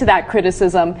responded to that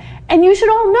criticism, and you should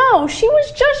all know she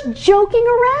was just joking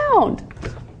around.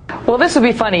 Well, this would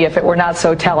be funny if it were not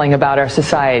so telling about our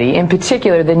society, in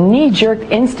particular the knee-jerk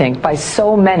instinct by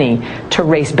so many to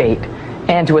race bait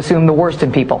and to assume the worst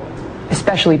in people,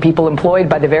 especially people employed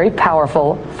by the very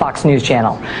powerful Fox News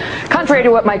Channel. Contrary to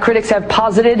what my critics have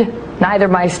posited, neither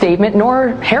my statement nor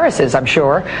Harris's, I'm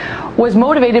sure, was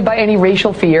motivated by any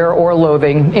racial fear or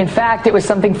loathing. In fact, it was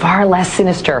something far less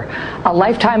sinister. A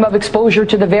lifetime of exposure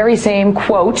to the very same,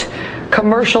 quote,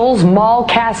 commercials, mall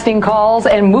casting calls,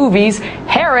 and movies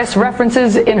Harris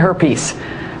references in her piece.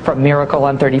 From Miracle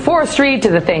on 34th Street to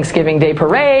the Thanksgiving Day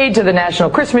Parade to the National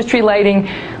Christmas Tree lighting,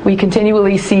 we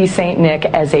continually see St. Nick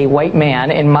as a white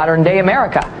man in modern-day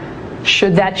America.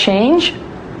 Should that change?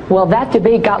 Well, that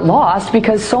debate got lost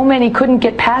because so many couldn't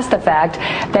get past the fact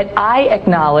that I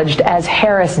acknowledged, as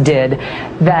Harris did,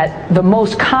 that the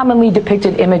most commonly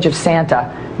depicted image of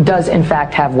Santa does in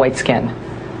fact have white skin.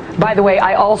 By the way,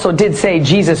 I also did say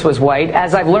Jesus was white.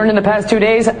 As I've learned in the past 2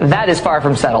 days, that is far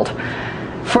from settled.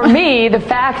 For me, the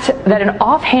fact that an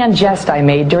offhand jest I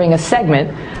made during a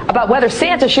segment about whether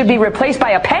Santa should be replaced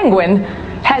by a penguin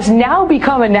has now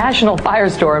become a national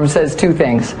firestorm says two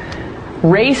things.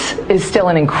 Race is still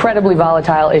an incredibly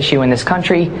volatile issue in this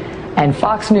country, and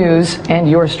Fox News and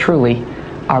yours truly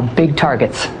are big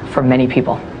targets for many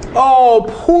people. Oh,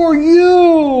 poor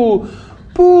you!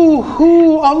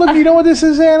 Boo-hoo! Oh, look, you know what this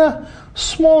is, Anna?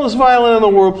 Smallest violin in the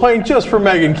world, playing just for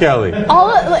Megyn Kelly.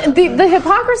 The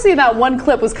hypocrisy in that one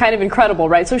clip was kind of incredible,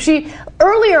 right? So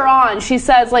earlier on, she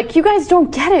says, like, you guys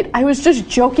don't get it. I was just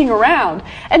joking around.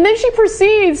 And then she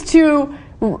proceeds to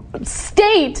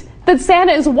state that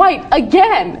Santa is white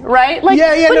again, right? Like,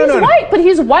 he's white, but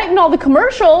he's white in all the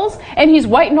commercials, and he's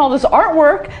white in all this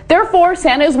artwork. Therefore,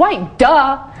 Santa is white.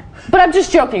 Duh. But I'm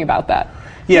just joking about that.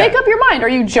 Yeah. Make up your mind. Are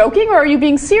you joking or are you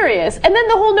being serious? And then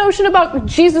the whole notion about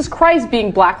Jesus Christ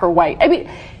being black or white. I mean,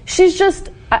 she's just,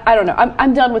 I don't know.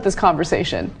 I'm done with this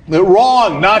conversation.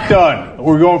 Wrong. Not done.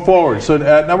 We're going forward. So,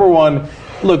 number one,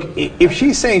 look, if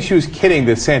she's saying she was kidding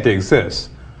that Santa exists,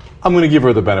 I'm going to give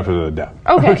her the benefit of the doubt.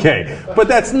 Okay. But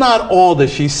that's not all that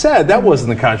she said. That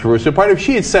wasn't the controversial part. If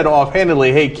she had said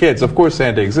offhandedly, hey, kids, of course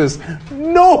Santa exists,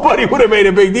 nobody would have made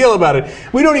a big deal about it.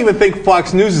 We don't even think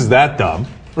Fox News is that dumb,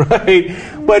 right?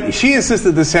 But she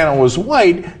insisted that Santa was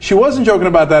white. She wasn't joking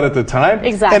about that at the time.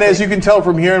 Exactly. And as you can tell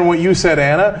from hearing what you said,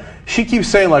 Anna, she keeps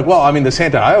saying, like, well, I mean, the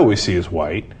Santa I always see is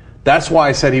white. That's why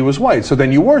I said he was white. So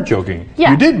then you weren't joking. Yeah,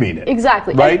 you did mean it.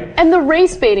 Exactly. Right? And the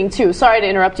race baiting, too. Sorry to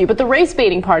interrupt you, but the race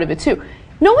baiting part of it, too.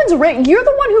 No one's you're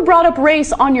the one who brought up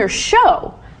race on your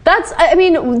show.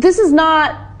 This is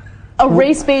not a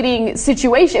race baiting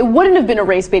situation. It wouldn't have been a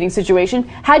race baiting situation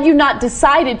had you not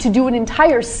decided to do an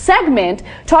entire segment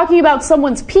talking about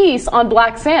someone's piece on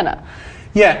Black Santa.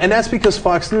 Yeah, and that's because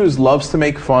Fox News loves to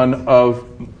make fun of,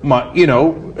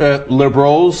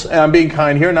 liberals. And I'm being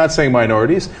kind here, not saying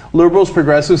minorities. Liberals,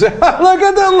 progressives. Look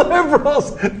at the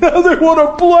liberals. Now they want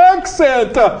a black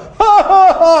Santa. Ha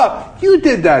ha ha. You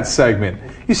did that segment.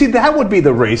 You see, that would be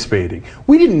the race baiting.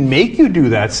 We didn't make you do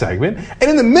that segment. And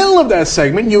in the middle of that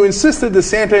segment, you insisted that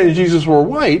Santa and Jesus were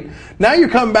white. Now you're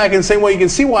coming back and saying, well, you can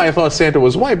see why I thought Santa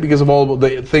was white because of all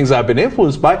the things I've been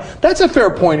influenced by. That's a fair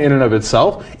point in and of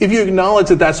itself. If you acknowledge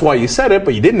that that's why you said it,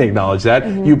 but you didn't acknowledge that,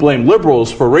 you blame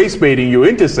liberals for race baiting you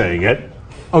into saying it.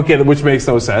 Okay, which makes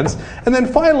no sense. And then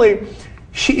finally,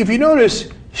 if you notice,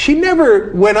 she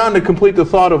never went on to complete the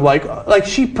thought of like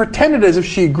she pretended as if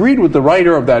she agreed with the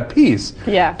writer of that piece.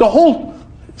 Yeah. The whole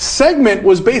segment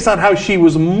was based on how she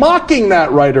was mocking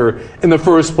that writer in the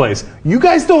first place. You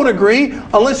guys don't agree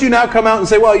unless you now come out and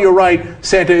say, well, you're right,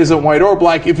 Santa isn't white or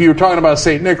black. If you were talking about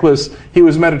St. Nicholas, he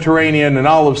was Mediterranean and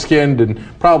olive-skinned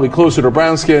and probably closer to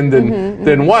brown-skinned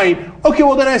than white. Okay,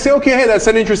 well then I say, okay, hey, that's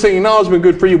an interesting acknowledgement,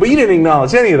 good for you. But you didn't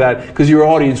acknowledge any of that because your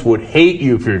audience would hate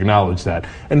you if you acknowledged that.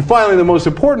 And finally, the most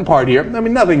important part here, I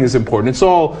mean, nothing is important.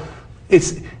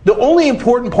 It's the only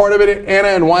important part of it, Anna,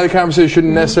 and why the conversation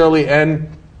shouldn't necessarily end,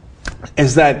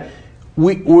 is that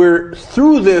we're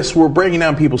through this, we're breaking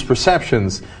down people's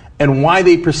perceptions and why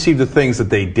they perceive the things that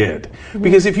they did.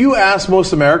 Because if you ask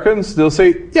most Americans, they'll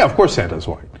say, yeah, of course Santa's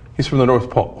white. He's from the North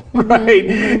Pole, right?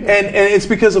 And it's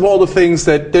because of all the things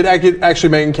that actually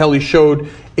Megyn Kelly showed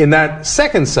in that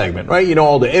second segment, right? You know,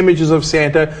 all the images of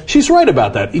Santa. She's right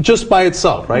about that, just by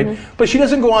itself, right? But she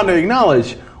doesn't go on to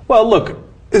acknowledge, well, look,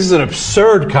 this is an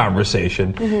absurd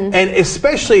conversation. And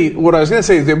especially what I was going to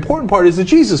say, the important part is the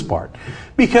Jesus part.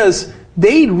 Because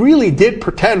they really did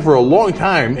pretend for a long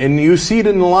time, and you see it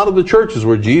in a lot of the churches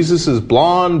where Jesus is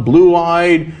blonde,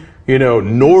 blue-eyed,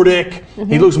 Nordic.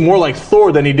 He looks more like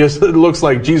Thor than he just looks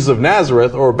like Jesus of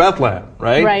Nazareth or Bethlehem,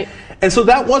 right? Right. And so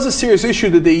that was a serious issue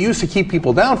that they used to keep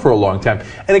people down for a long time.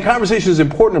 And the conversation is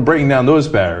important in breaking down those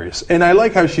barriers. And I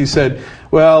like how she said,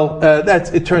 well,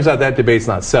 it turns out that debate's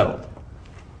not settled.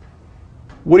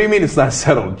 What do you mean it's not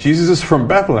settled? Jesus is from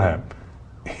Bethlehem.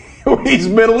 He's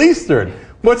Middle Eastern.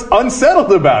 What's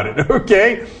unsettled about it,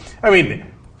 okay? I mean,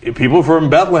 people from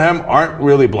Bethlehem aren't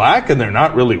really black and they're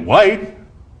not really white.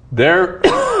 They're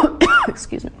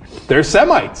excuse me. They're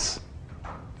Semites.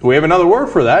 We have another word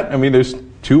for that. I mean, there's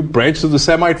two branches of the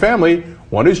Semite family.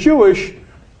 One is Jewish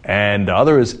and the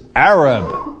other is Arab.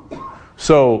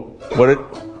 So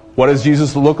what does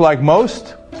Jesus look like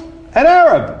most? An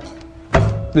Arab.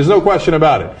 There's no question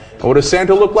about it. And what does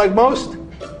Santa look like most?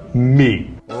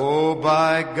 Me. Oh,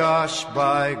 by gosh,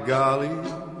 by golly,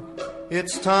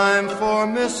 it's time for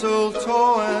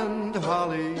mistletoe and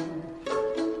holly.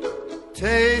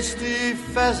 Tasty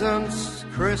pheasants,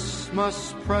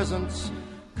 Christmas presents,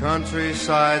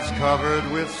 countrysides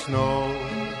covered with snow.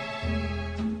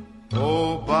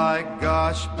 Oh, by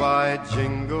gosh, by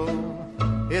jingle,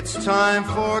 it's time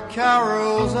for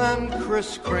carols and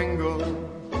Kris Kringle.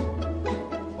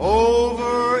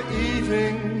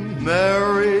 Overeating,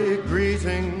 merry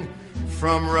greeting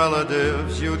from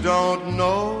relatives you don't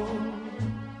know.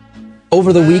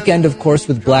 Over the weekend, of course,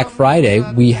 with Black Friday,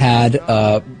 we had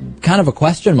kind of a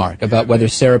question mark about whether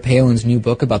Sarah Palin's new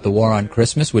book about the war on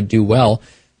Christmas would do well.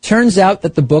 Turns out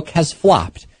that the book has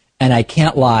flopped, and I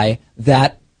can't lie,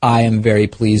 that I am very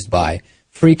pleased by.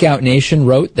 Freakout Nation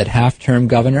wrote that half-term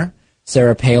governor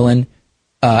Sarah Palin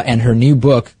and her new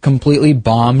book completely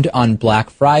bombed on Black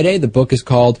Friday. The book is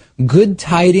called Good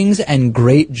Tidings and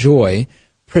Great Joy,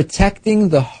 Protecting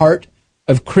the Heart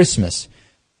of Christmas.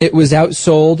 It was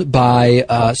outsold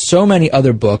by so many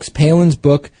other books. Palin's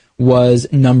book was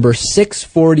number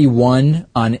 641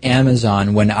 on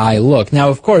Amazon when I looked. Now,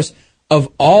 of course, of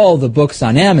all the books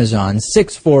on Amazon,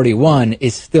 641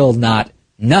 is still not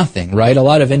nothing, right? A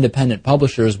lot of independent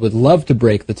publishers would love to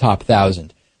break the top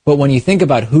 1,000. But when you think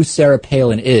about who Sarah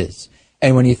Palin is,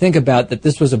 and when you think about that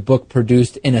this was a book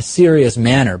produced in a serious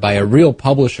manner by a real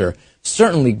publisher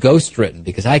certainly ghost-written,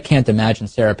 because I can't imagine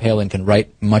Sarah Palin can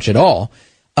write much at all.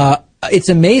 It's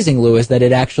amazing, Lewis, that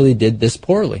it actually did this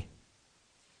poorly.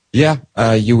 Yeah,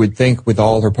 you would think with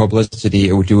all her publicity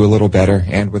it would do a little better,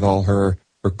 and with all her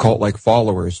cult-like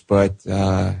followers. But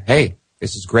hey,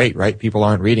 this is great, right? People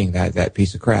aren't reading that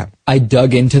piece of crap. I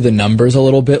dug into the numbers a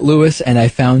little bit, Lewis, and I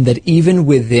found that even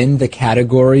within the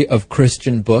category of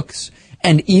Christian books,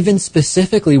 and even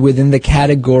specifically within the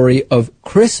category of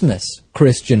Christmas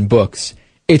Christian books,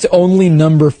 it's only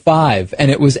number 5,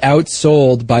 and it was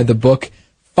outsold by the book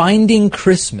Finding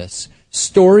Christmas,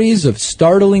 Stories of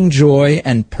Startling Joy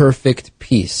and Perfect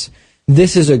Peace.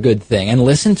 This is a good thing, and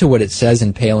listen to what it says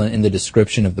in Palin in the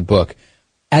description of the book.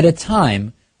 At a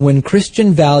time when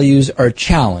Christian values are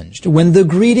challenged, when the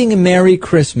greeting Merry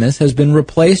Christmas has been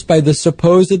replaced by the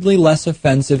supposedly less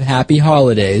offensive Happy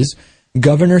Holidays,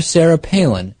 Governor Sarah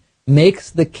Palin makes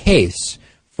the case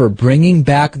for bringing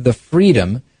back the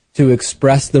freedom to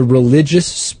express the religious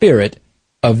spirit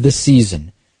of the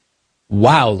season.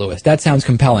 Wow, Lewis, that sounds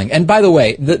compelling. And by the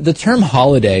way, the term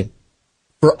holiday,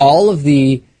 for all of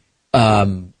the,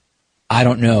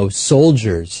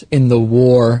 soldiers in the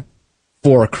war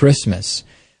for Christmas,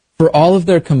 for all of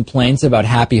their complaints about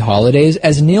happy holidays,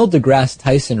 as Neil deGrasse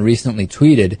Tyson recently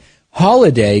tweeted,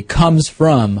 holiday comes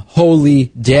from holy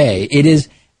day. It is,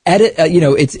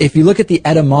 if you look at the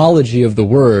etymology of the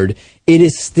word, it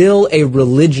is still a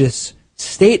religious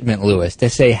statement, Lewis, to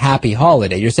say happy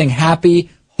holiday. You're saying happy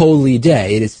holy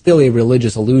day. It is still a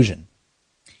religious allusion.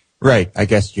 Right. I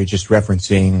guess you're just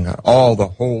referencing all the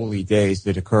holy days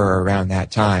that occur around that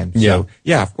time. So,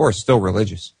 yeah, of course, still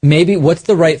religious. Maybe, what's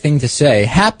the right thing to say?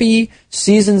 Happy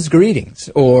season's greetings,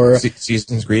 or...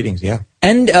 Season's greetings, yeah.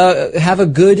 And have a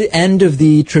good end of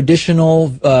the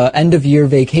traditional end-of-year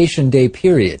vacation day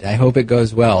period. I hope it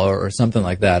goes well, or something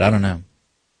like that. I don't know.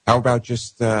 How about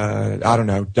just,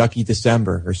 Ducky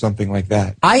December, or something like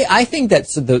that? I think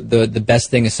that's the best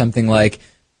thing is something like,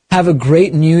 have a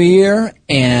great New Year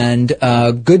and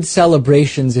good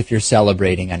celebrations if you're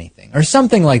celebrating anything, or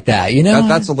something like that. You know,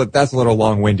 that's a little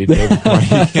long-winded. You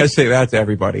can't say that to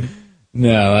everybody.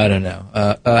 No, I don't know.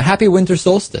 Happy winter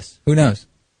solstice. Who knows?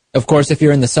 Of course, if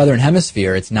you're in the southern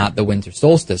hemisphere, it's not the winter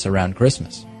solstice around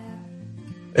Christmas.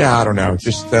 Yeah, I don't know.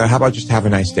 Just how about just have a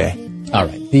nice day? All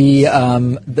right.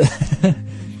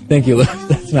 Thank you, Luke.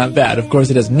 That's not bad. Of course,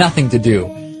 it has nothing to do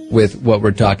with what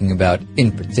we're talking about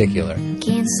in particular.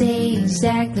 Can't say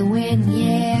exactly when,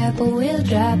 yeah, but we'll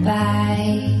drop by.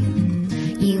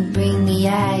 You bring the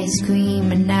ice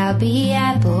cream and I'll be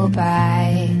apple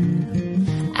pie.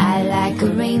 I like a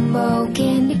rainbow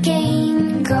candy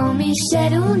cane, call me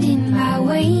settled in my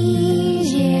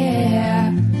ways, yeah.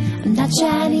 I'm not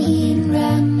trying to eat and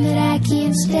run, but I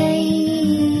can't stay.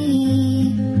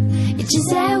 It's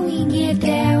just how we get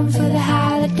down for the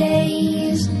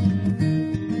holidays.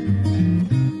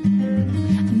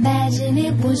 Imagine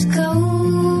it was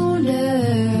colder,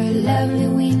 lovely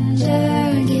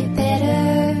winter, get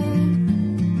better.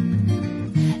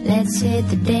 Let's hit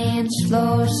the dance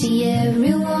floor, see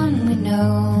everyone we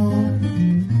know.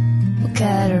 We'll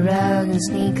cut a rug and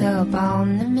sneak up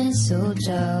on the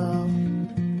mistletoe.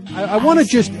 I want to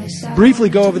just briefly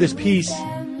go over this piece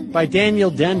by Daniel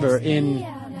Denver in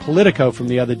Politico from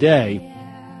the other day.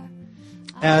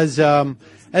 As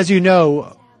you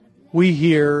know, we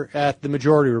here at the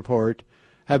Majority Report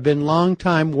have been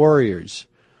longtime warriors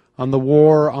on the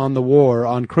war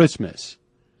on Christmas.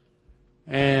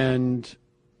 And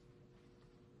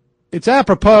it's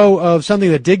apropos of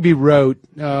something that Digby wrote,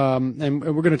 and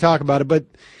we're going to talk about it, but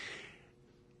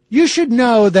you should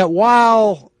know that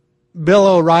while Bill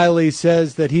O'Reilly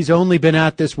says that he's only been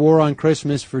at this war on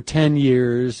Christmas for 10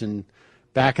 years, and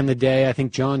back in the day, I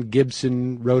think John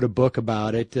Gibson wrote a book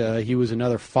about it. He was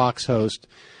another Fox host.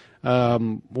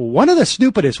 One of the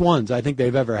stupidest ones I think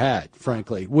they've ever had,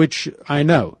 frankly, which I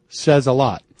know says a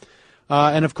lot.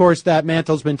 And of course, that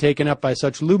mantle's been taken up by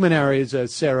such luminaries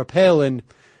as Sarah Palin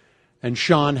and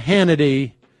Sean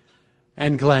Hannity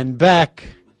and Glenn Beck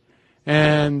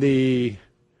and the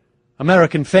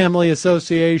American Family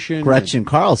Association. Gretchen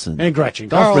Carlson. And Gretchen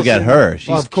Carlson. Don't forget her.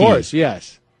 She's of course, key.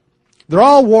 Yes. They're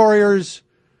all warriors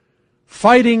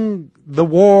fighting the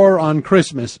war on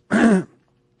Christmas.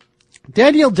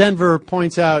 Daniel Denver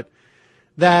points out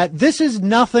that this is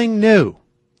nothing new.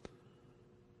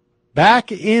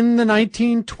 Back in the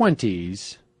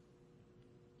 1920s,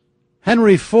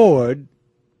 Henry Ford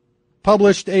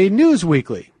published a news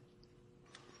weekly.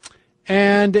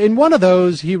 And in one of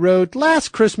those, he wrote, last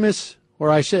Christmas,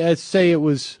 or I should say it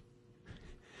was,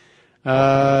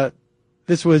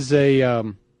 this was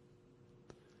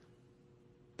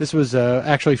This was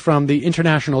actually from the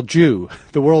International Jew,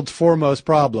 the world's foremost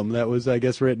problem. That was, I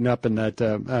guess, written up in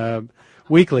that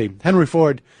weekly. Henry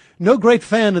Ford, no great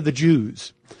fan of the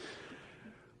Jews.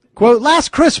 Quote,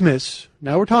 last Christmas,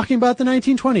 now we're talking about the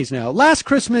 1920s now, last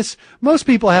Christmas, most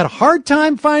people had a hard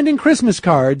time finding Christmas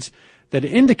cards that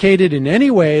indicated in any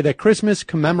way that Christmas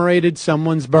commemorated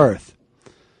someone's birth.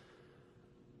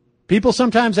 People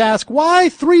sometimes ask why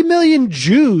 3 million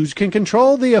Jews can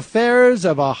control the affairs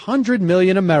of 100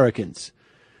 million Americans,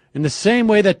 in the same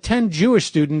way that 10 Jewish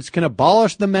students can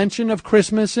abolish the mention of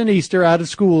Christmas and Easter out of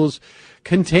schools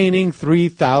containing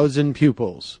 3,000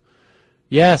 pupils.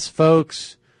 Yes,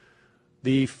 folks,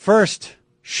 the first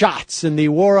shots in the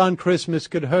war on Christmas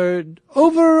could heard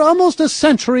over almost a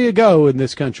century ago in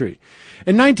this country.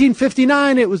 In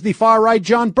 1959, it was the far-right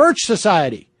John Birch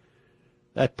Society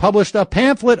that published a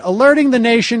pamphlet alerting the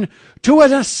nation to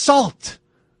an assault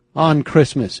on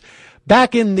Christmas.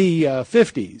 Back in the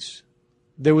 50s,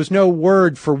 there was no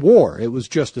word for war. It was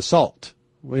just assault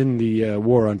in the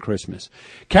war on Christmas.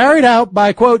 Carried out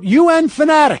by, quote, UN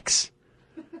fanatics.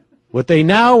 What they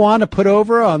now want to put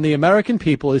over on the American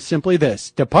people is simply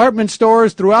this. Department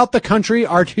stores throughout the country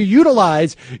are to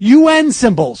utilize UN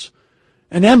symbols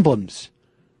and emblems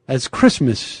as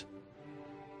Christmas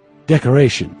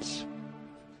decorations.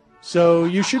 So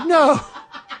you should know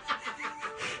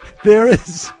there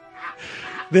is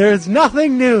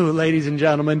nothing new, ladies and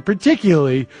gentlemen,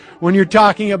 particularly when you're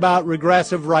talking about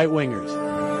regressive right-wingers.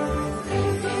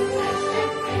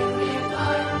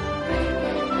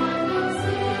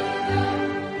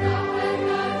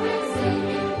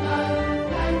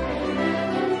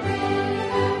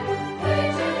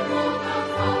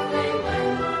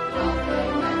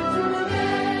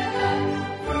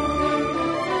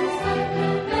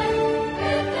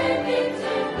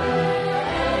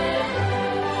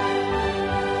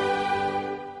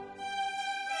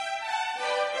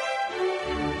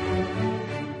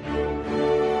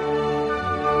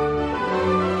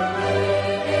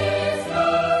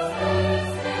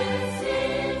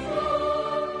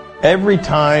 Every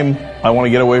time I want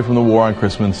to get away from the war on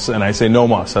Christmas, and I say no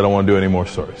mas, I don't want to do any more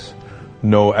stories.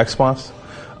 No Xmas.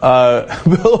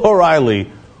 Bill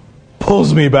O'Reilly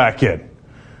pulls me back in.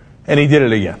 And he did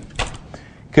it again.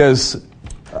 Because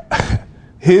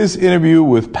his interview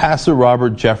with Pastor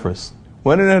Robert Jeffress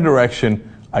went in a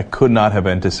direction I could not have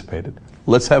anticipated.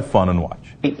 Let's have fun and watch.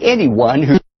 Anyone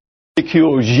who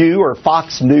ridicules you or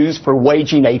Fox News for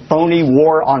waging a phony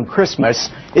war on Christmas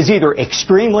is either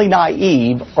extremely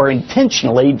naive or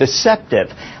intentionally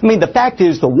deceptive. I mean, the fact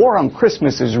is the war on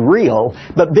Christmas is real,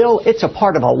 but Bill, it's a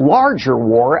part of a larger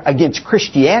war against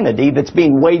Christianity that's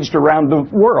being waged around the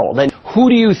world. And who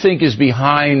do you think is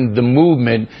behind the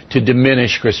movement to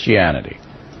diminish Christianity?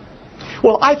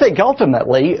 Well, I think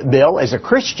ultimately, Bill, as a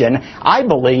Christian, I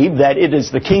believe that it is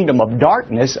the kingdom of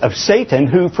darkness of Satan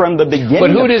who from the beginning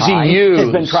but who does he use?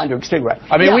 Has been trying to extinguish.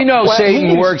 I mean, we know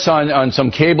Satan works on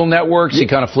some cable networks. He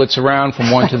kind of flits around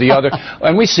from one to the other.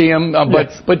 And we see him,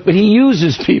 but he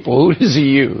uses people. Who does he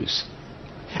use?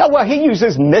 Well, he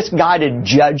uses misguided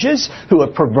judges who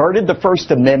have perverted the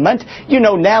First Amendment. You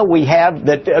know, now we have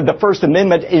that the First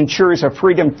Amendment ensures a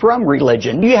freedom from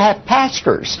religion. You have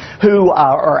pastors who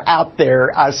are out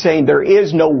there saying there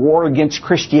is no war against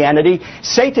Christianity.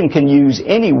 Satan can use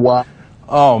anyone.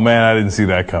 Oh, man, I didn't see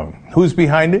that coming. Who's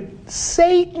behind it?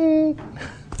 Satan.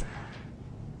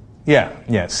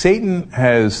 Yeah. Satan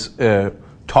has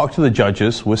talked to the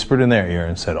judges, whispered in their ear,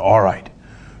 and said, all right,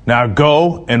 now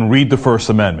go and read the First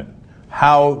Amendment.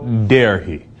 How dare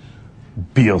he?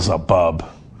 Beelzebub.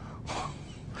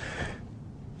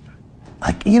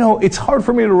 It's hard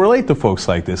for me to relate to folks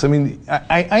like this. I mean,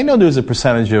 I know there's a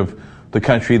percentage of the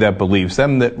country that believes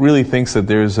them, that really thinks that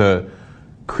there's a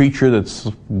creature that's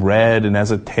red and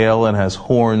has a tail and has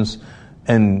horns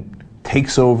and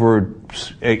takes over,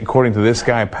 according to this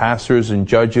guy, pastors and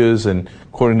judges, and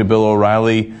according to Bill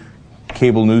O'Reilly,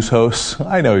 cable news hosts.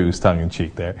 I know he was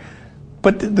tongue-in-cheek there.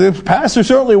 But the pastor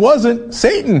certainly wasn't.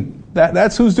 Satan.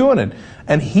 That's who's doing it.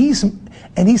 And he's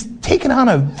taken on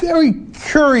a very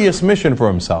curious mission for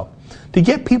himself, to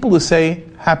get people to say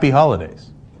happy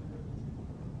holidays.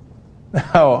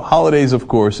 Now, holidays, of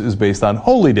course, is based on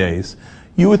holy days.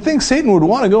 You would think Satan would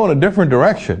want to go in a different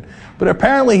direction. But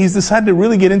apparently he's decided to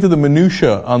really get into the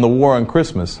minutia on the war on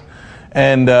Christmas.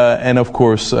 And of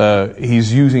course,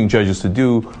 he's using judges to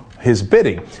do his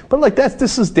bidding. But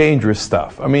this is dangerous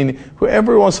stuff. I mean,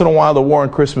 every once in a while the war on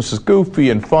Christmas is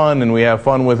goofy and fun, and we have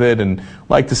fun with it, and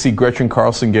like to see Gretchen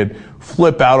Carlson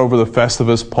flip out over the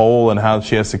Festivus pole and how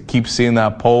she has to keep seeing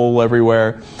that pole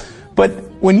everywhere. But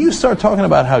when you start talking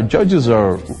about how judges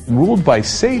are ruled by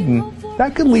Satan,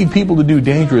 that can lead people to do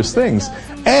dangerous things.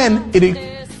 And it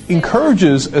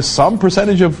encourages some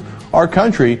percentage of our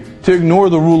country to ignore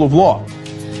the rule of law.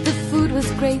 The food was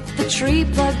great, the tree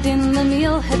plugged in, the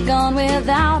meal had gone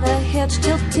without a hitch,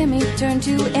 till Timmy turned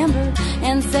to Amber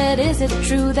and said, "Is it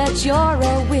true that you're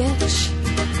a witch?"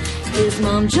 His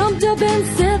mom jumped up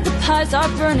and said, "The pies are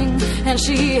burning," and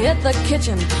she hit the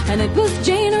kitchen, and it was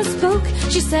Jane who spoke.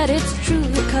 She said, "It's true,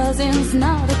 your cousin's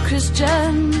not a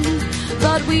Christian,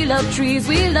 but we love trees,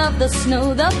 we love the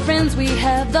snow, the friends we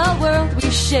have, the world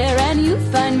we share, and you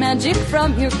find magic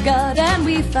from your God, and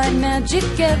we find magic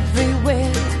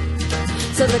everywhere."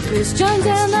 So the Christians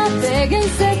and the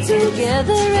pagans sat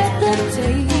together at the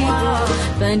table,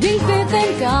 finding faith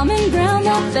and common ground,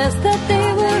 the best that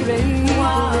they were able.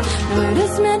 Where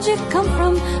does magic come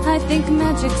from? I think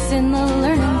magic's in the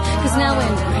learning, 'cause now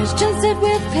when Christians sit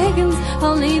with pagans,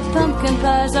 only pumpkin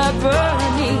pies are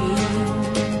burning.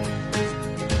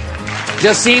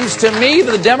 Just seems to me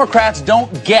that the Democrats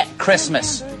don't get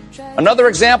Christmas. Another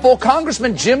example,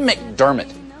 Congressman Jim McDermott,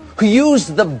 who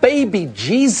used the baby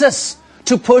Jesus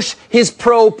to push his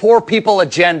pro-poor people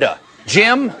agenda.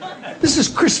 Jim? This is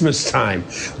Christmas time.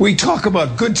 We talk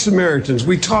about Good Samaritans.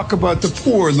 We talk about the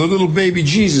poor, the little baby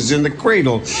Jesus in the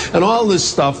cradle, and all this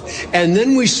stuff. And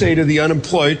then we say to the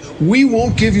unemployed, we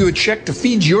won't give you a check to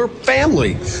feed your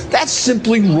family. That's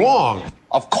simply wrong.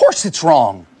 Of course it's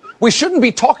wrong. We shouldn't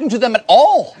be talking to them at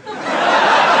all.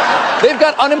 They've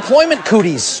got unemployment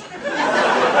cooties.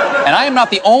 And I am not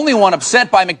the only one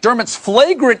upset by McDermott's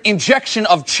flagrant injection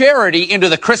of charity into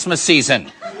the Christmas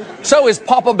season. So is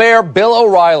Papa Bear Bill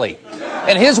O'Reilly.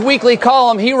 In his weekly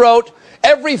column, he wrote,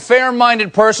 "Every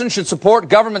fair-minded person should support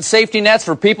government safety nets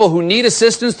for people who need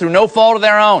assistance through no fault of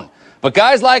their own. But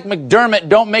guys like McDermott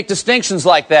don't make distinctions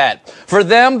like that. For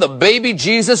them, the baby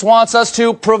Jesus wants us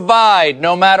to provide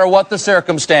no matter what the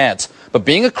circumstance. But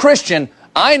being a Christian,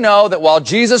 I know that while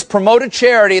Jesus promoted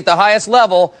charity at the highest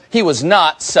level, he was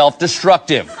not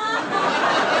self-destructive."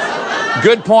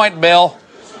 Good point, Bill.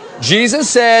 Jesus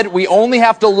said we only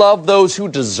have to love those who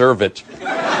deserve it.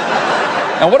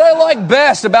 And what I like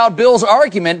best about Bill's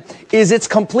argument is its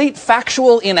complete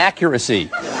factual inaccuracy.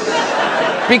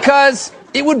 Because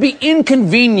it would be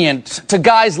inconvenient to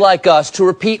guys like us to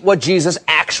repeat what Jesus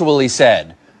actually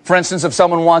said. For instance, if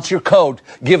someone wants your coat,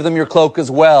 give them your cloak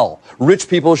as well. Rich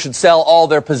people should sell all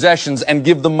their possessions and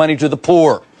give the money to the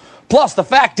poor. Plus, the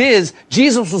fact is,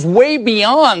 Jesus was way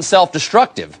beyond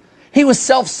self-destructive. He was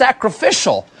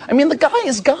self-sacrificial. I mean, the guy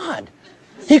is God.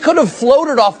 He could have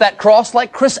floated off that cross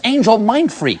like Chris Angel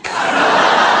Mind Freak.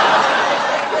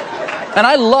 And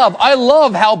I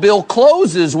love how Bill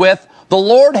closes with, "The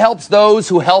Lord helps those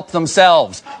who help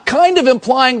themselves," kind of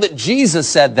implying that Jesus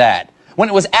said that, when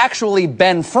it was actually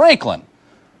Ben Franklin,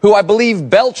 who I believe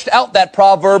belched out that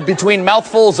proverb between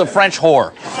mouthfuls of French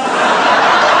whore.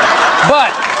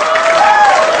 But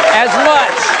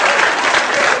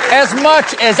as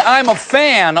much as I'm a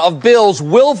fan of Bill's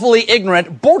willfully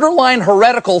ignorant, borderline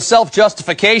heretical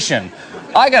self-justification,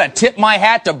 I gotta tip my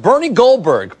hat to Bernie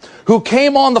Goldberg, who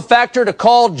came on the factor to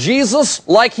call Jesus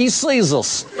like he sees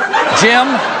us. Jim?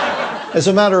 As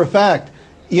a matter of fact,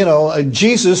 you know,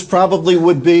 Jesus probably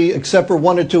would be, except for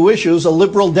one or two issues, a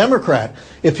liberal Democrat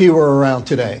if he were around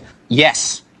today.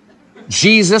 Yes.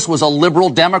 Jesus was a liberal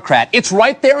Democrat. It's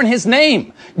right there in his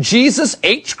name. Jesus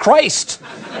H. Christ.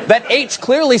 That H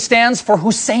clearly stands for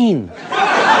Hussein.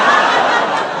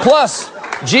 Plus,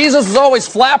 Jesus was always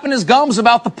flapping his gums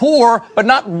about the poor, but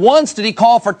not once did he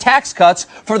call for tax cuts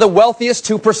for the wealthiest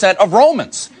 2% of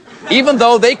Romans, even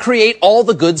though they create all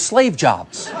the good slave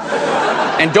jobs.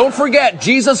 And don't forget,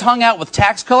 Jesus hung out with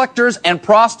tax collectors and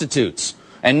prostitutes.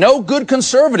 And no good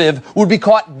conservative would be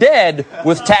caught dead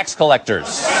with tax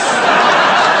collectors.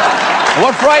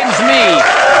 What frightens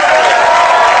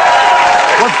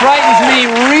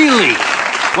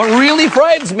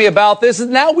me about this is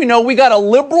now we know we got a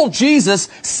liberal Jesus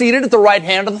seated at the right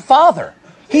hand of the Father.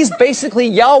 He's basically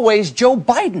Yahweh's Joe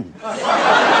Biden.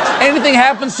 Anything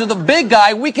happens to the big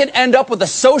guy, we could end up with a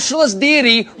socialist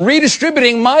deity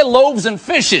redistributing my loaves and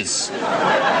fishes.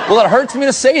 Well, it hurts me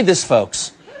to say this,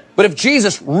 folks, but if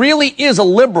Jesus really is a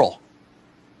liberal,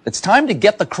 it's time to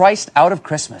get the Christ out of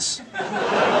Christmas.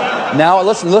 Now,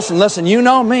 listen, you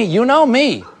know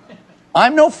me.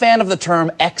 I'm no fan of the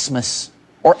term Xmas,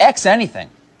 or X anything.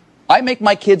 I make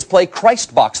my kids play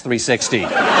Christbox 360.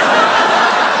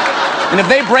 And if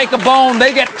they break a bone,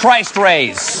 they get Christ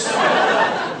rays.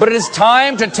 But it is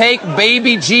time to take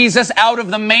baby Jesus out of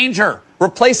the manger.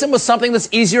 Replace him with something that's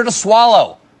easier to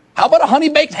swallow. How about a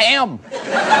honey-baked ham?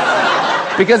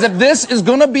 Because if this is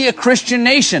going to be a Christian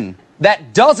nation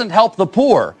that doesn't help the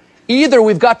poor, Either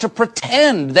we've got to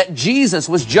pretend that Jesus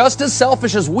was just as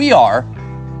selfish as we are,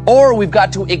 or we've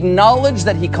got to acknowledge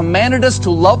that he commanded us to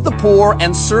love the poor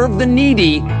and serve the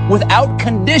needy without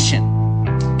condition,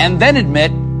 and then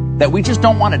admit that we just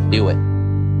don't want to do it.